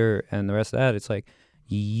Twitter and the rest of that. It's like,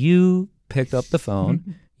 you picked up the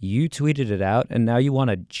phone, you tweeted it out, and now you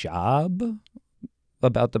want a job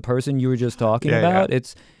about the person you were just talking about? Yeah.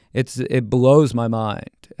 It blows my mind.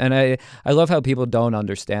 And I love how people don't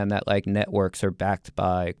understand that like networks are backed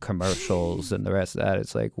by commercials and the rest of that.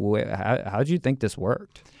 It's like, how'd you think this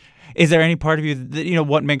worked? Is there any part of you that,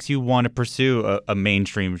 what makes you want to pursue a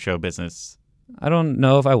mainstream show business? I don't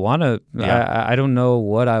know if I want to. Yeah. I don't know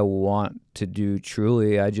what I want to do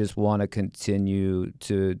truly. I just want to continue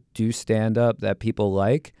to do stand-up that people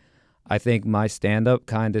like. I think my stand-up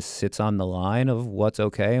kind of sits on the line of what's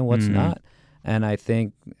okay and what's not. And I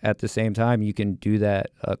think at the same time, you can do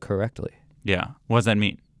that correctly. Yeah. What does that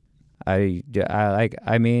mean? I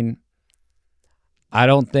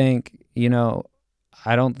don't think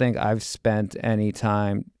I've spent any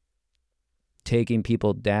time taking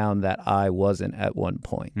people down that I wasn't at one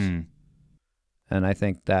point. And I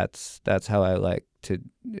think that's how I like to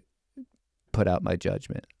put out my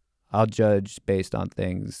judgment. I'll judge based on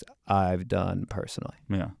things I've done personally.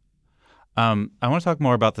 Yeah. I want to talk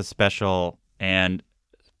more about the special, and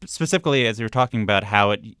specifically as you're talking about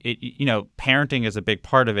how it parenting is a big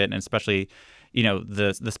part of it, and especially,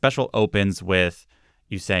 the special opens with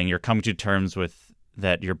you saying you're coming to terms with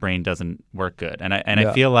that your brain doesn't work good. And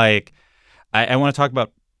I feel like I want to talk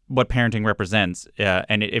about what parenting represents.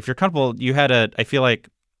 And if you're comfortable, I feel like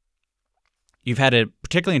you've had a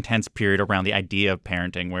particularly intense period around the idea of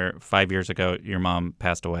parenting, where 5 years ago your mom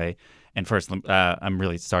passed away. And first, I'm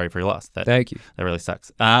really sorry for your loss. Thank you. That really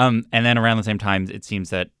sucks. And then around the same time, it seems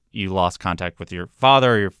that you lost contact with your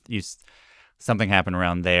father. Something happened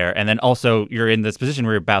around there. And then also you're in this position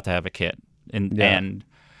where you're about to have a kid. And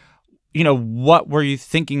what were you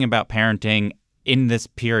thinking about parenting in this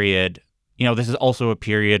period? This is also a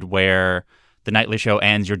period where the nightly show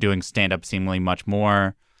ends. You're doing stand-up seemingly much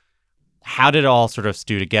more. How did it all sort of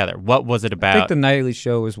stew together? What was it about? I think the nightly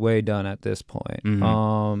show was way done at this point.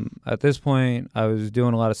 Mm-hmm. At this point, I was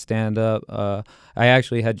doing a lot of stand-up. I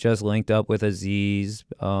actually had just linked up with Aziz.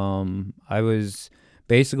 I was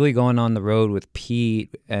basically going on the road with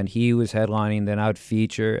Pete, and he was headlining. Then I would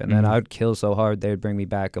feature, and then I would kill so hard they'd bring me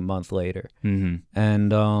back a month later. Mm-hmm.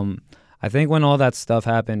 And I think when all that stuff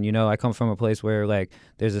happened, I come from a place where like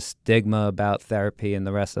there's a stigma about therapy and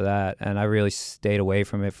the rest of that, and I really stayed away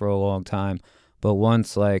from it for a long time. But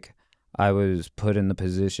once like I was put in the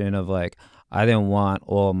position of like I didn't want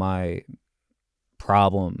all my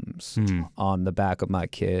problems on the back of my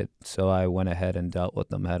kid, so I went ahead and dealt with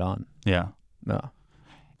them head on. Yeah. Yeah.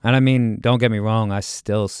 And I mean, don't get me wrong, I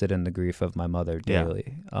still sit in the grief of my mother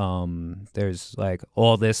daily. Yeah. There's like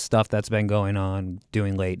all this stuff that's been going on,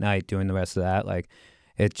 doing late night, doing the rest of that. Like,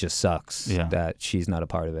 it just sucks that she's not a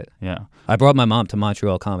part of it. Yeah. I brought my mom to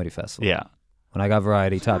Montreal Comedy Festival. Yeah. When I got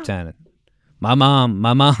Variety Top 10. My mom,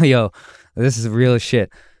 yo, this is real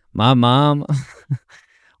shit. My mom,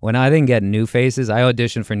 when I didn't get New Faces, I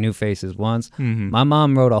auditioned for New Faces once. Mm-hmm. My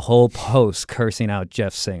mom wrote a whole post cursing out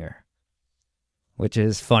Jeff Singer. Which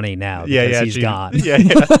is funny now because he's gone. Yeah.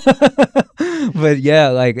 But yeah,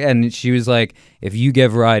 like, and she was like, if you get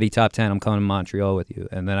Variety Top 10, I'm coming to Montreal with you.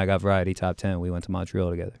 And then I got Variety Top 10. We went to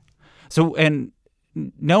Montreal together. So, and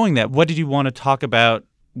knowing that, what did you want to talk about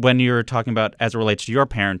when you were talking about as it relates to your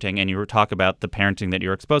parenting and you were talking about the parenting that you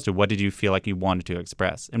were exposed to? What did you feel like you wanted to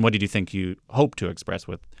express? And what did you think you hoped to express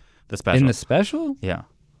with the special? In the special? Yeah.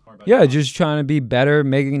 Yeah, just trying to be better,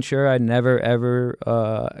 making sure I never, ever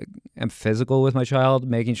am physical with my child,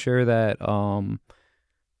 making sure that,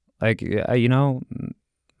 I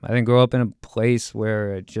didn't grow up in a place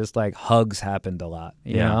where it just, like, hugs happened a lot,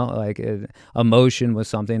 you know? Like, emotion was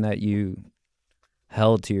something that you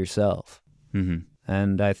held to yourself. Mm-hmm.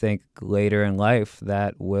 And I think later in life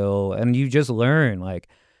that will, and you just learn, like,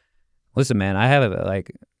 listen, man, I have,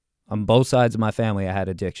 on both sides of my family, I had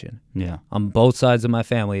addiction. Yeah. On both sides of my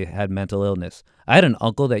family, I had mental illness. I had an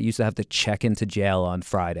uncle that used to have to check into jail on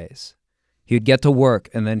Fridays. He would get to work,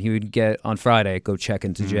 and then he would on Friday, go check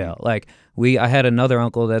into jail. Like, I had another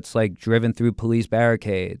uncle that's, like, driven through police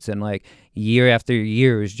barricades, and, like, year after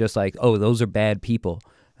year was just like, oh, those are bad people.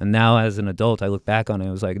 And now as an adult, I look back on it,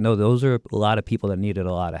 it was like, no, those are a lot of people that needed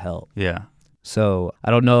a lot of help. Yeah. So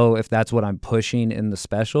I don't know if that's what I'm pushing in the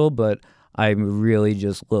special, but I'm really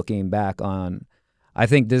just looking back on, I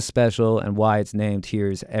think this special and why it's named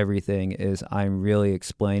Here's Everything is I'm really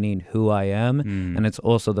explaining who I am. And it's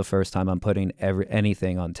also the first time I'm putting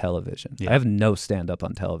anything on television. Yeah. I have no stand-up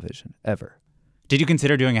on television, ever. Did you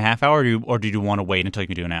consider doing a half hour or did you want to wait until you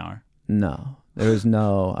could do an hour? No, I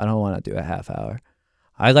don't want to do a half hour.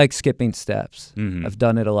 I like skipping steps. Mm-hmm. I've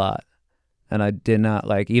done it a lot. And I did not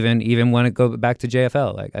even when it go back to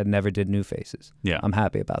JFL, like I never did New Faces. Yeah. I'm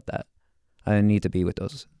happy about that. I didn't need to be with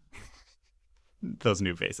those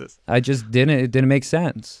New Faces. I just didn't. It didn't make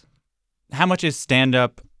sense. How much is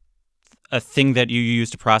stand-up a thing that you use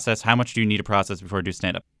to process? How much do you need to process before you do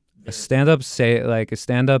stand-up? A stand-up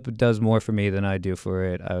does more for me than I do for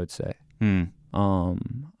it, I would say. A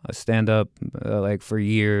stand-up, like for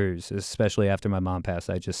years, especially after my mom passed,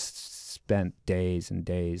 I just spent days and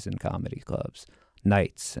days in comedy clubs,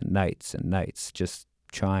 nights and nights and nights, just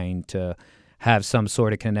trying to have some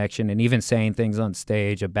sort of connection, and even saying things on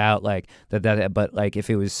stage about like that. But like if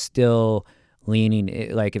it was still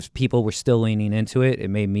leaning, like if people were still leaning into it, it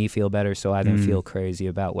made me feel better, so I didn't feel crazy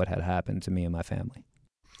about what had happened to me and my family.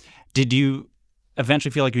 Did you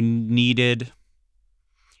eventually feel like you needed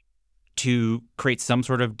to create some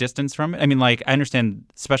sort of distance from it? I mean, like, I understand,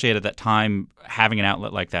 especially at that time, having an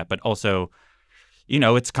outlet like that, but also,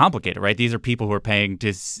 it's complicated, right? These are people who are paying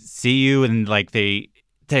to see you, and like they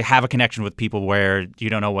have a connection with people where you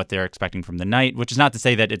don't know what they're expecting from the night, which is not to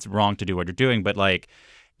say that it's wrong to do what you're doing, but like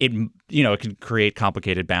it can create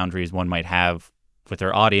complicated boundaries one might have with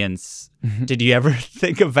their audience. Did you ever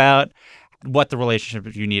think about what the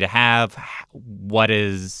relationship you need to have? What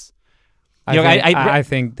is I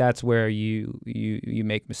think that's where you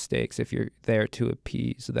make mistakes if you're there to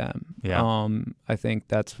appease them. Yeah. I think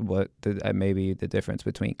that's what maybe the difference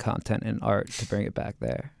between content and art, to bring it back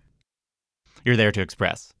there. You're there to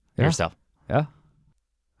express yourself. Yeah.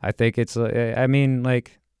 I think it's, I mean,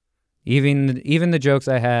 like, even the jokes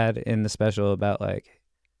I had in the special about, like,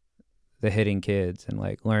 the hitting kids and,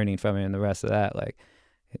 like, learning from it and the rest of that, like,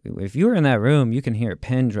 if you were in that room, you can hear a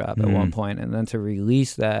pin drop at one point, and then to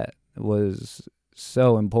release that was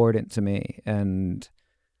so important to me. And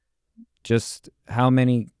just how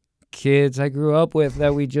many kids I grew up with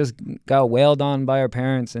that we just got wailed on by our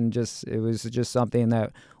parents, and it was just something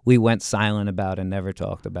that we went silent about and never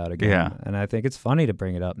talked about again. Yeah. And I think it's funny to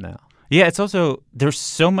bring it up now. Yeah, it's also, there's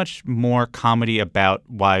so much more comedy about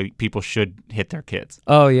why people should hit their kids.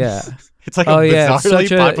 Oh yeah. It's like a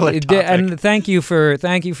bizarrely popular topic. And thank you for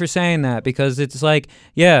saying that, because it's like,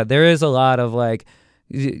 yeah, there is a lot of, like,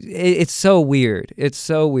 it's so weird. It's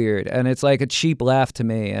so weird, and it's like a cheap laugh to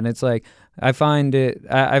me. And it's like, I find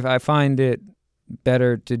it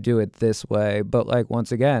better to do it this way. But, like,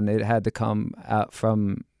 once again, it had to come out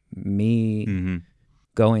from me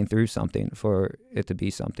going through something for it to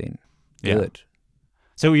be something good.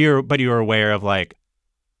 So you were aware of, like,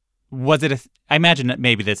 was it I imagine that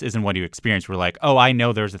maybe this isn't what you experienced. We're like, oh, I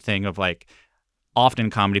know there's a thing of, like, often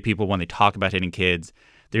comedy people, when they talk about hitting kids,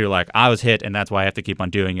 they're like, I was hit and that's why I have to keep on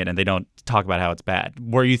doing it, and they don't talk about how it's bad.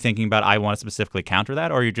 Were you thinking about, I want to specifically counter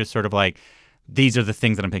that, or you're just sort of like, these are the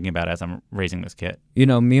things that I'm thinking about as I'm raising this kid? You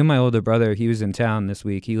know, me and my older brother, he was in town this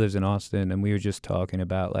week. He lives in Austin, and we were just talking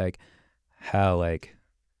about, like, how, like,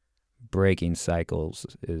 breaking cycles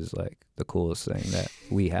is, like, the coolest thing that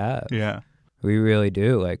we have. Yeah. We really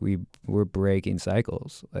do. Like, we're breaking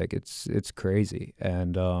cycles. Like, it's crazy.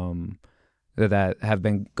 And that have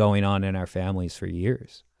been going on in our families for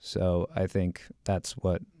years. So I think that's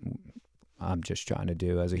what I'm just trying to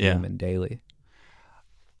do as a human daily.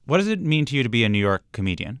 What does it mean to you to be a New York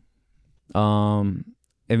comedian?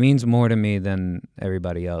 It means more to me than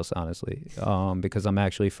everybody else, honestly, because I'm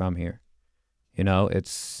actually from here. You know,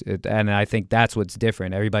 and I think that's what's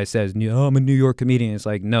different. Everybody says, "Oh, I'm a New York comedian." It's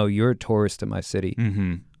like, no, you're a tourist to my city.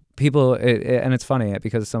 Mm-hmm. People, and it's funny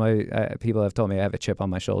because people have told me I have a chip on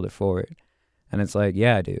my shoulder for it, and it's like,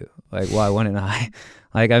 yeah, I do. Like, why wouldn't I?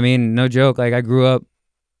 Like, I mean, no joke. Like, I grew up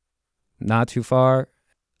not too far.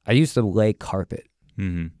 I used to lay carpet.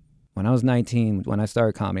 Mm-hmm. When I was 19, when I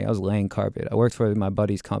started comedy, I was laying carpet. I worked for my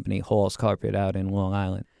buddy's company, Hall's Carpet, out in Long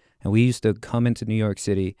Island. And we used to come into New York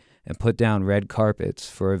City and put down red carpets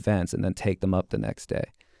for events and then take them up the next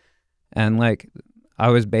day. And, like, I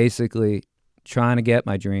was basically trying to get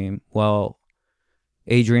my dream while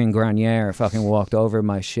Adrian Grenier fucking walked over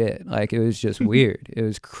my shit. Like, it was just weird. It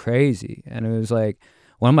was crazy. And it was like,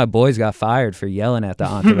 one of my boys got fired for yelling at the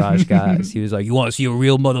Entourage guys. He was like, "You want to see a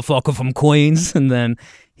real motherfucker from Queens?" And then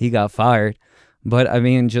he got fired. But I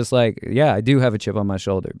mean, just like, yeah, I do have a chip on my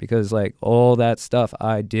shoulder because, like, all that stuff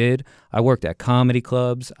I did, I worked at comedy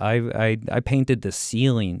clubs. I painted the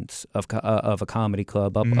ceilings of a comedy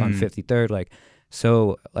club up on 53rd. Like,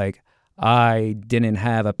 so, like, I didn't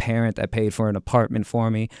have a parent that paid for an apartment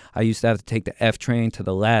for me. I used to have to take the F train to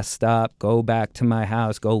the last stop, go back to my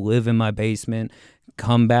house, go live in my basement,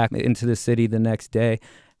 come back into the city the next day,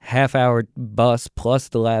 half-hour bus plus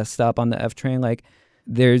the last stop on the F train. Like,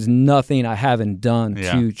 there's nothing I haven't done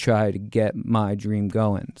to try to get my dream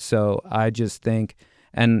going. So I just think,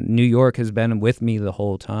 and New York has been with me the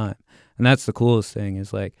whole time. And that's the coolest thing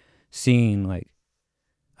is, like, seeing, like,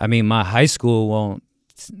 I mean, my high school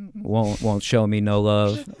won't show me no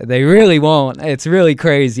love. They really won't. It's really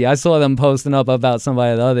crazy. I saw them posting up about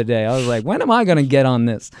somebody the other day. I was like, when am I going to get on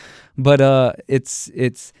this? But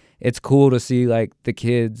it's cool to see, like, the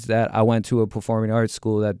kids that I went to a performing arts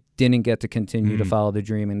school that didn't get to continue to follow the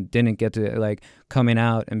dream and didn't get to, like, coming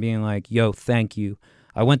out and being like, yo, thank you.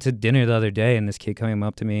 I went to dinner the other day and this kid came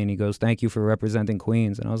up to me and he goes, "Thank you for representing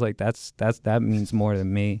Queens." And I was like, that means more to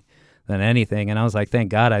me than anything. And I was like, thank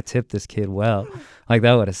God I tipped this kid well. Like,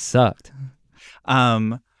 that would have sucked.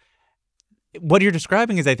 What you're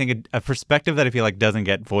describing is, I think, a perspective that I feel like doesn't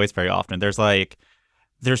get voiced very often.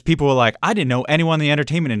 There's people who are like, I didn't know anyone in the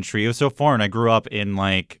entertainment industry. It was so foreign. I grew up in,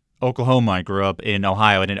 like, Oklahoma. I grew up in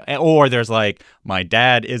Ohio. Or there's, like, my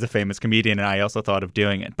dad is a famous comedian and I also thought of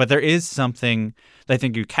doing it. But there is something that I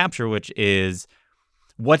think you capture, which is,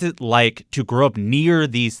 what's it like to grow up near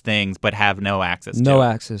these things but have no access to No it?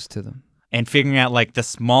 access to them. And figuring out, like, the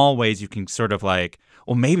small ways you can sort of, like,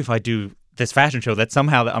 well, maybe if I do this fashion show that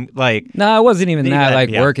somehow I'm like, no, it wasn't even that.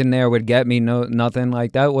 Like, working there would get me nothing.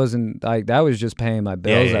 Like, that wasn't, like, that was just paying my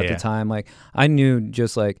bills at the time. Like, I knew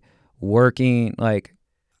just, like, working, like,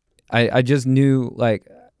 I just knew, like,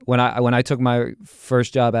 when I took my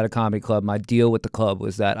first job at a comedy club, my deal with the club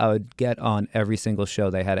was that I would get on every single show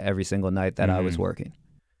they had every single night that I was working.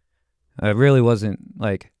 I really wasn't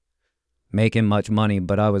like making much money,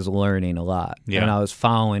 but I was learning a lot. Yeah. And I was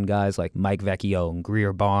following guys like Mike Vecchio and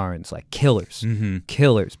Greer Barnes, like killers,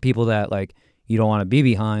 people that like you don't want to be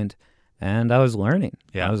behind. And I was learning.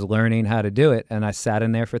 Yeah. I was learning how to do it. And I sat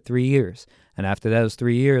in there for 3 years. And after those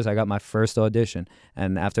 3 years, I got my first audition.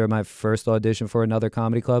 And after my first audition for another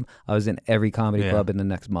comedy club, I was in every comedy club in the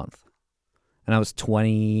next month. And I was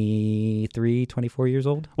 23, 24 years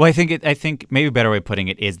old. Well, I think maybe a better way of putting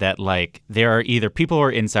it is that, like, there are either people who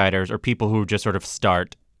are insiders or people who just sort of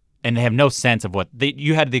start and they have no sense of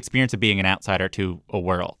you had the experience of being an outsider to a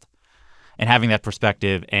world and having that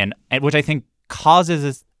perspective, and which I think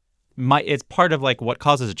causes it's part of like what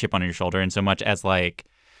causes a chip on your shoulder, in so much as like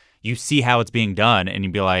you see how it's being done and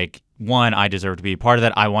you'd be like, one, I deserve to be a part of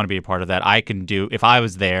that. I want to be a part of that. I can do, if I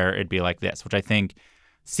was there, it'd be like this, which I think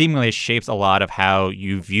seemingly shapes a lot of how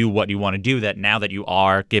you view what you want to do, that now that you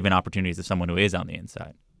are given opportunities of someone who is on the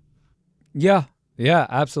inside. Yeah,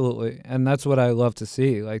 absolutely. And that's what I love to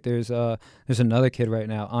see. Like there's another kid right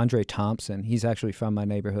now, Andre Thompson. He's actually from my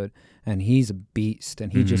neighborhood and he's a beast,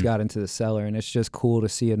 and he just got into the cellar, and it's just cool to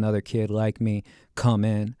see another kid like me come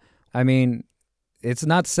in. I mean, it's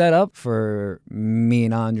not set up for me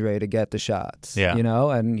and Andre to get the shots, you know,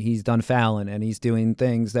 and he's done Fallon and he's doing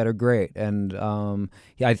things that are great. And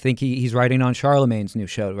I think he's writing on Charlemagne's new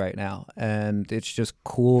show right now. And it's just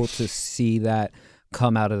cool to see that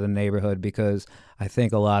come out of the neighborhood, because I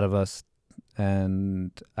think a lot of us,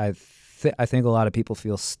 and I think a lot of people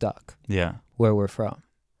feel stuck where we're from.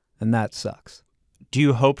 And that sucks. Do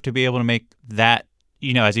you hope to be able to make that,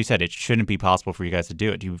 you know, as you said, it shouldn't be possible for you guys to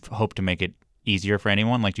do it. Do you hope to make it easier for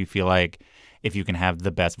anyone? Like, do you feel like if you can have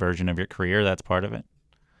the best version of your career, that's part of it?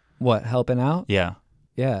 What, helping out? Yeah.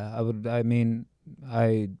 Yeah,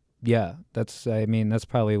 that's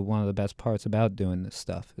probably one of the best parts about doing this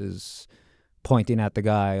stuff, is pointing at the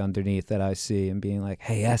guy underneath that I see and being like,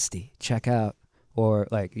 hey, Esty, check out. Or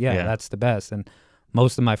like, that's the best. And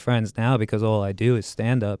most of my friends now, because all I do is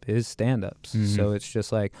stand-ups. So it's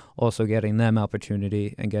just like also getting them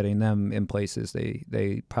opportunity and getting them in places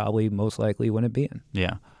they probably most likely wouldn't be in.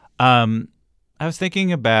 Yeah. I was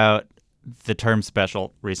thinking about the term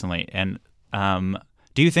special recently, and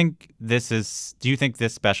do you think this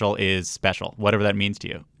special is special, whatever that means to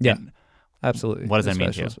you? Yeah, and absolutely. What does that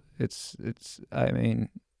mean to you? It's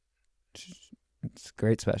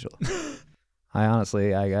great special.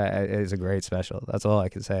 It's a great special. That's all I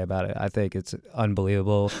can say about it. I think it's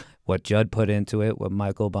unbelievable what Judd put into it, what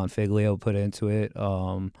Michael Bonfiglio put into it.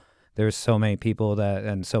 There's so many people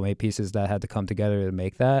and so many pieces that had to come together to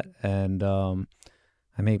make that. And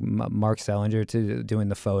I made Mark Sellinger doing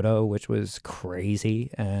the photo, which was crazy.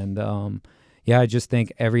 And I just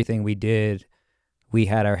think everything we did, we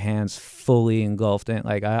had our hands fully engulfed in.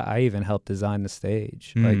 Like I even helped design the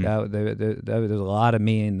stage. Like there's a lot of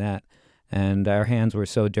me in that. And our hands were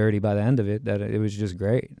so dirty by the end of it that it was just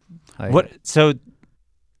great. So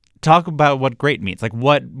talk about what great means. Like,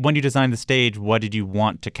 when you designed the stage, what did you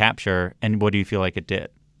want to capture, and what do you feel like it did?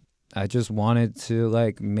 I just wanted to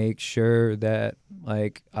like make sure that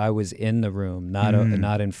like I was in the room, not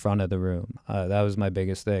in front of the room. That was my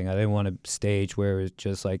biggest thing. I didn't want a stage where it was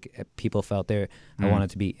just like people felt there. I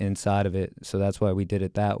wanted to be inside of it, so that's why we did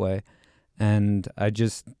it that way. And I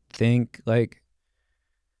just think like,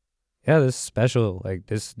 yeah, this is special. Like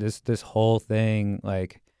this whole thing,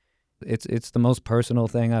 like it's the most personal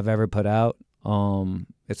thing I've ever put out.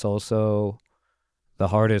 It's also the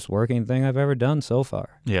hardest working thing I've ever done so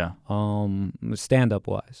far. Yeah. Stand-up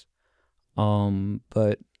wise.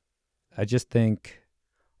 But I just think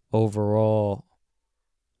overall,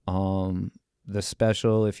 the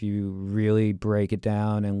special, if you really break it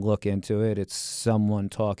down and look into it, it's someone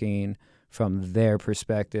talking from their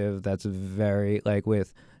perspective that's very like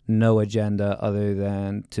with no agenda other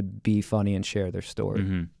than to be funny and share their story.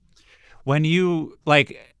 Mm-hmm. When you,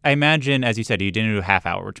 like, I imagine, as you said, you didn't do a half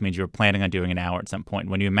hour, which means you were planning on doing an hour at some point.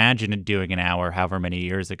 When you imagined doing an hour however many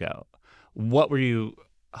years ago, what were you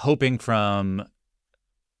hoping from?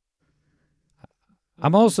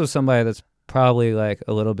 I'm also somebody that's probably like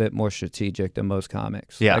a little bit more strategic than most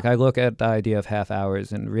comics. Yeah. Like I look at the idea of half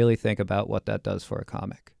hours and really think about what that does for a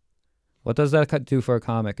comic. What does that do for a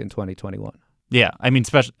comic in 2021? Yeah,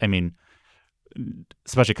 especially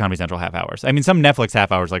Comedy Central half hours. I mean, some Netflix half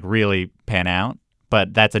hours like really pan out,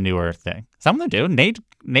 but that's a newer thing. Some of them do.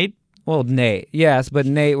 Nate Well, Nate, yes, but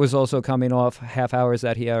Nate was also coming off half hours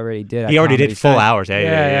that he already did. He already did full Central. hours.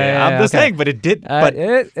 Yeah. I'm just saying, but it did. But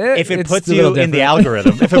if it it's puts a little you in the different.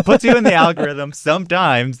 algorithm,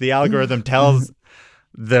 sometimes the algorithm tells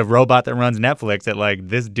the robot that runs Netflix that like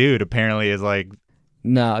this dude apparently is like.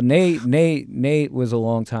 No, Nate was a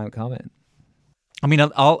long time coming. I mean,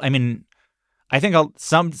 I think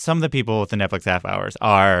some of the people with the Netflix half hours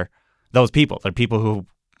are those people. They're people who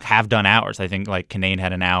have done hours. I think like Kinane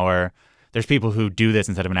had an hour. There's people who do this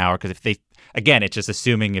instead of an hour because if they, again, it's just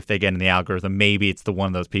assuming if they get in the algorithm, maybe it's the one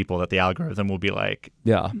of those people that the algorithm will be like,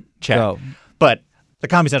 Yeah, check. go. But the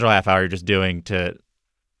Comedy Central half hour you're just doing to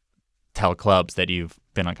tell clubs that you've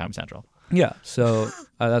been on Comedy Central. Yeah, so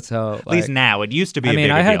that's how. At least now. It used to be a I mean,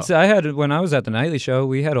 bigger deal. I had when I was at the Nightly Show,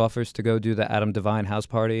 we had offers to go do the Adam Devine house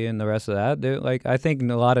party and the rest of that. Like, I think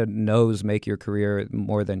a lot of no's make your career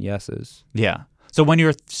more than yeses. Yeah. So when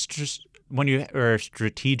you're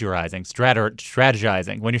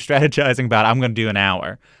strategizing about I'm going to do an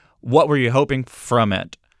hour, what were you hoping from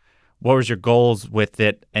it? What was your goals with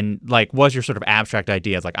it? And like, what was your sort of abstract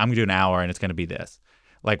ideas? Like, I'm going to do an hour and it's going to be this.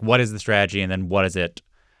 Like, what is the strategy? And then what is it?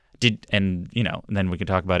 And then we can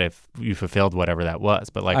talk about if you fulfilled whatever that was.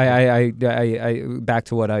 But like, I back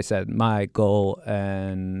to what I said. My goal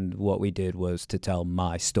and what we did was to tell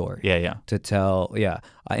my story. Yeah.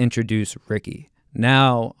 I introduced Ricky.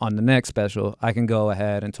 Now, on the next special, I can go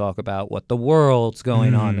ahead and talk about what the world's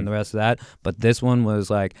going on and the rest of that. But this one was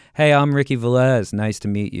like, hey, I'm Ricky Velez. Nice to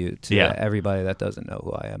meet you, to everybody that doesn't know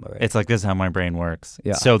who I am already. It's like, this is how my brain works.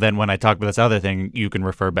 Yeah. So then when I talk about this other thing, you can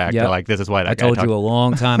refer back to like, this is why that guy I told you a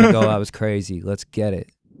long time ago I was crazy. Let's get it.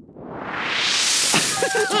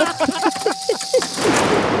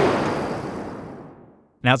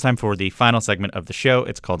 Now it's time for the final segment of the show.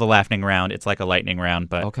 It's called the Laughing Round. It's like a lightning round,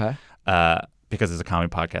 but Okay. Because it's a comedy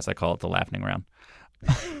podcast, I call it the Laughing Round.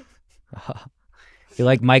 You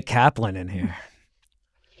like Mike Kaplan in here.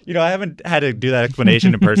 I haven't had to do that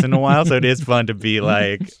explanation in person in a while, so it is fun to be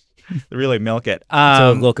like, really milk it.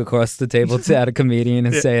 So look across the table at a comedian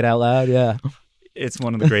and say it out loud. Yeah. It's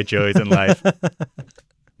one of the great joys in life.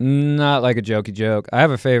 Not like a jokey joke. I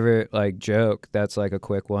have a favorite like joke that's like a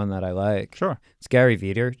quick one that I like. Sure. It's Gary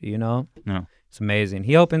Veter. Do you know? No. It's amazing.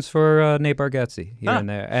 He opens for Nate Bargatze here and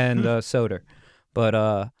there, and Soder.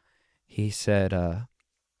 But he said,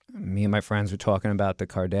 me and my friends were talking about the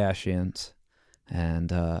Kardashians,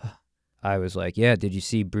 and I was like, yeah, did you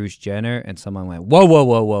see Bruce Jenner? And someone went, whoa,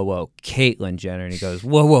 Caitlyn Jenner. And he goes,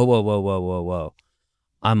 whoa.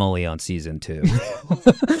 I'm only on season 2.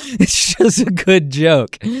 It's just a good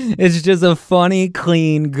joke. It's just a funny,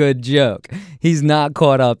 clean, good joke. He's not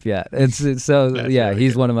caught up yet. It's so That's yeah. really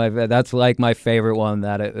He's good. one of my. That's like my favorite one.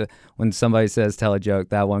 That when somebody says tell a joke,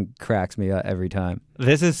 that one cracks me up every time.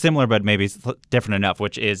 This is similar, but maybe it's different enough,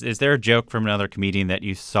 which is there a joke from another comedian that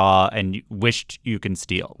you saw and you wished you can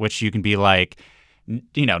steal, which you can be like,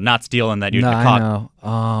 not stealing that you're No, caught, I know.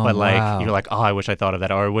 Oh, but like, wow. you're like, oh, I wish I thought of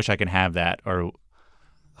that, or I wish I can have that, or...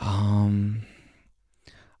 I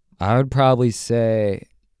would probably say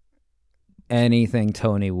anything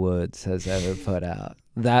Tony Woods has ever put out.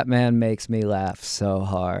 That man makes me laugh so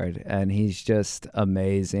hard, and he's just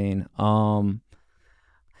amazing. Oh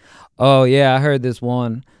yeah, I heard this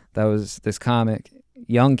one that was this comic,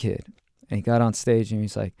 young kid, and he got on stage and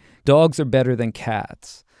he's like, "Dogs are better than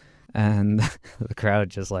cats," and the crowd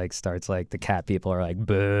just like starts like the cat people are like,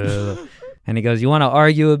 "Boo." And he goes, "You want to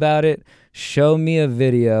argue about it? Show me a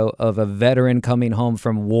video of a veteran coming home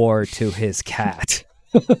from war to his cat."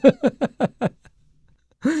 And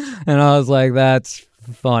I was like, that's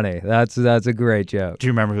funny. That's a great joke. Do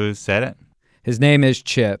you remember who said it? His name is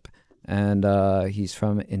Chip, and he's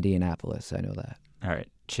from Indianapolis. I know that. All right,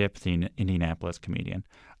 Chip, the Indianapolis comedian.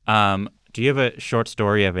 Do you have a short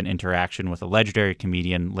story of an interaction with a legendary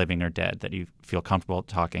comedian, living or dead, that you feel comfortable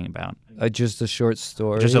talking about? Just a short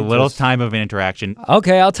story. Just a little time of an interaction.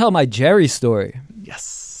 Okay, I'll tell my Jerry story.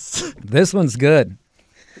 Yes. This one's good.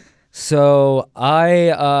 So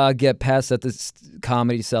I get passed at this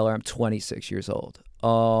Comedy Cellar. I'm 26 years old.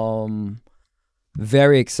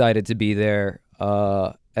 Very excited to be there.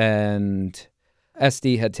 And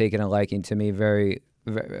SD had taken a liking to me right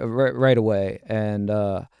away. And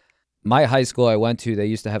my high school I went to, they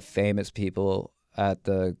used to have famous people at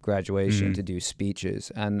the graduation to do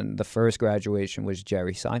speeches. And the first graduation was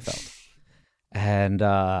Jerry Seinfeld. And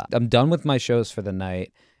I'm done with my shows for the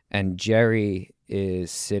night. And Jerry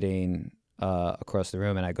is sitting across the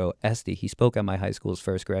room, and I go, Esty, he spoke at my high school's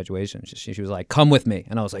first graduation. She was like, come with me.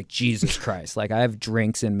 And I was like, Jesus Christ. Like, I have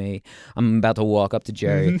drinks in me. I'm about to walk up to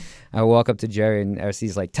Jerry. I walk up to Jerry, and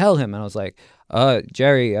Esty's like, tell him. And I was like,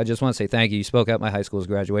 Jerry, I just want to say thank you. You spoke at my high school's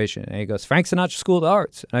graduation. And he goes, Frank Sinatra School of the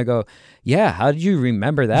Arts. And I go, yeah, how did you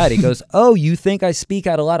remember that? He goes, oh, you think I speak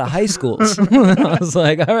at a lot of high schools. I was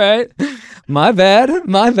like, all right, my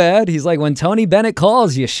bad. He's like, when Tony Bennett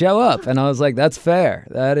calls, you show up. And I was like, that's fair.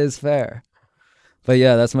 That is fair. But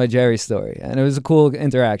yeah, that's my Jerry story. And it was a cool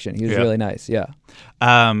interaction. He was really nice. Yeah.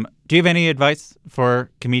 Do you have any advice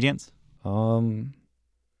for comedians?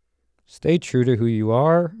 Stay true to who you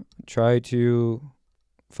are. Try to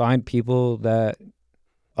find people that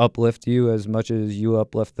uplift you as much as you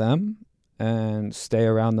uplift them, and stay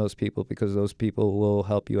around those people, because those people will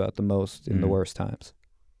help you out the most in the worst times.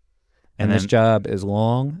 And this job is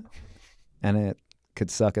long, and it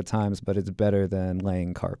could suck at times, but it's better than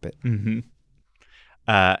laying carpet. Mm-hmm.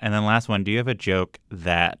 And then last one, do you have a joke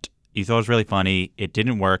that you thought was really funny, it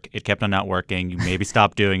didn't work, it kept on not working, you maybe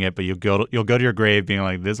stopped doing it, but you'll go to your grave being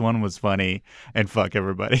like, this one was funny, and fuck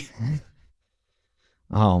everybody?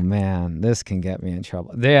 Oh, man, this can get me in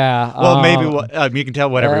trouble. Yeah. Well, maybe you can tell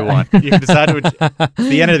whatever you want. You can decide at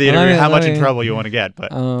the end of the interview how much in trouble you want to get.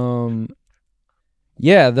 But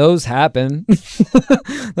yeah, those happen.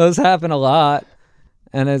 Those happen a lot.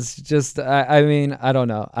 And it's just, I mean, I don't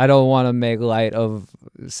know. I don't want to make light of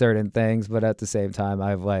certain things, but at the same time,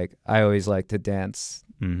 I always like to dance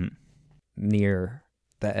near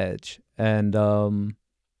the edge. And no,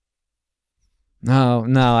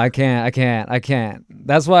 I can't.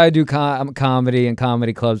 That's why I do comedy and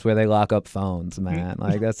comedy clubs where they lock up phones, man.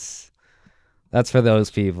 Like that's for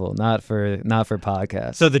those people, not for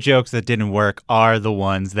podcasts. So the jokes that didn't work are the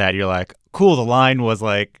ones that you're like, cool, the line was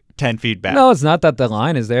like 10 feet back. No, it's not that the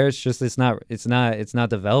line is there. It's just it's not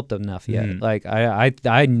developed enough yet. Like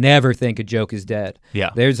I never think a joke is dead.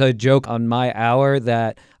 Yeah. There's a joke on my hour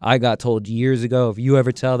that I got told years ago. If you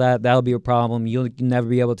ever tell that, that'll be a problem. You'll never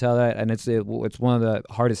be able to tell that, and it's one of the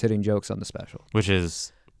hardest hitting jokes on the special. Which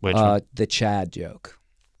the Chad joke.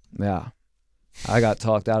 Yeah, I got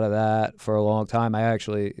talked out of that for a long time. I've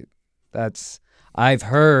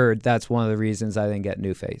heard that's one of the reasons I didn't get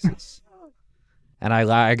New Faces. And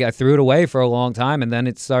I threw it away for a long time, and then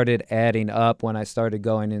it started adding up when I started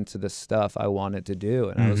going into the stuff I wanted to do.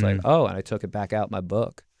 And I was like, oh, and I took it back out my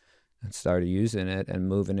book and started using it and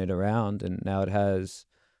moving it around. And now it has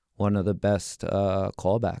one of the best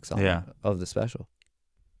callbacks of the special.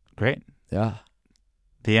 Great. Yeah.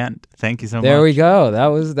 The end. Thank you so much. There we go.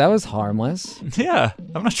 That was harmless. Yeah.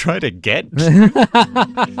 I'm not trying to get.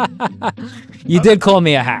 You did call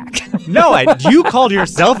me a hack. No, you called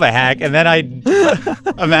yourself a hack, and then I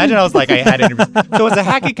imagine I was like, I had interviews. So as a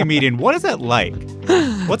hacky comedian, what is that like?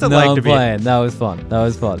 What's it like to be? That was fun.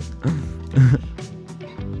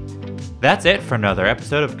 That's it for another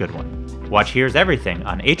episode of Good One. Watch Here's Everything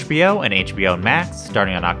on HBO and HBO Max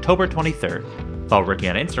starting on October 23rd. Follow Ricky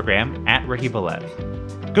on Instagram @RickyVelez.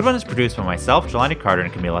 Good One is produced by myself, Jelani Carter,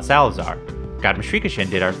 and Camila Salazar. God Mashrikashin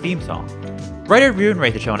did our theme song. Write a review and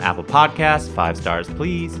rate the show on Apple Podcasts, 5 stars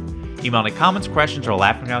please. Email any comments, questions, or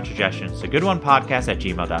laughing out suggestions to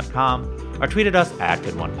goodonepodcast@gmail.com or tweet at us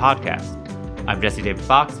 @GoodOnePodcast. I'm Jesse David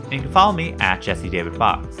Fox, and you can follow me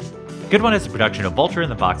 @JesseDavidFox. Good One is a production of Vulture and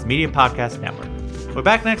the Fox Media Podcast Network. We're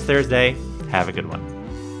back next Thursday. Have a good one.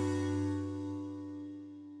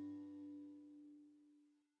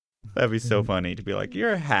 That'd be so funny to be like,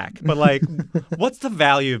 you're a hack. But like, what's the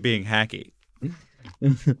value of being hacky?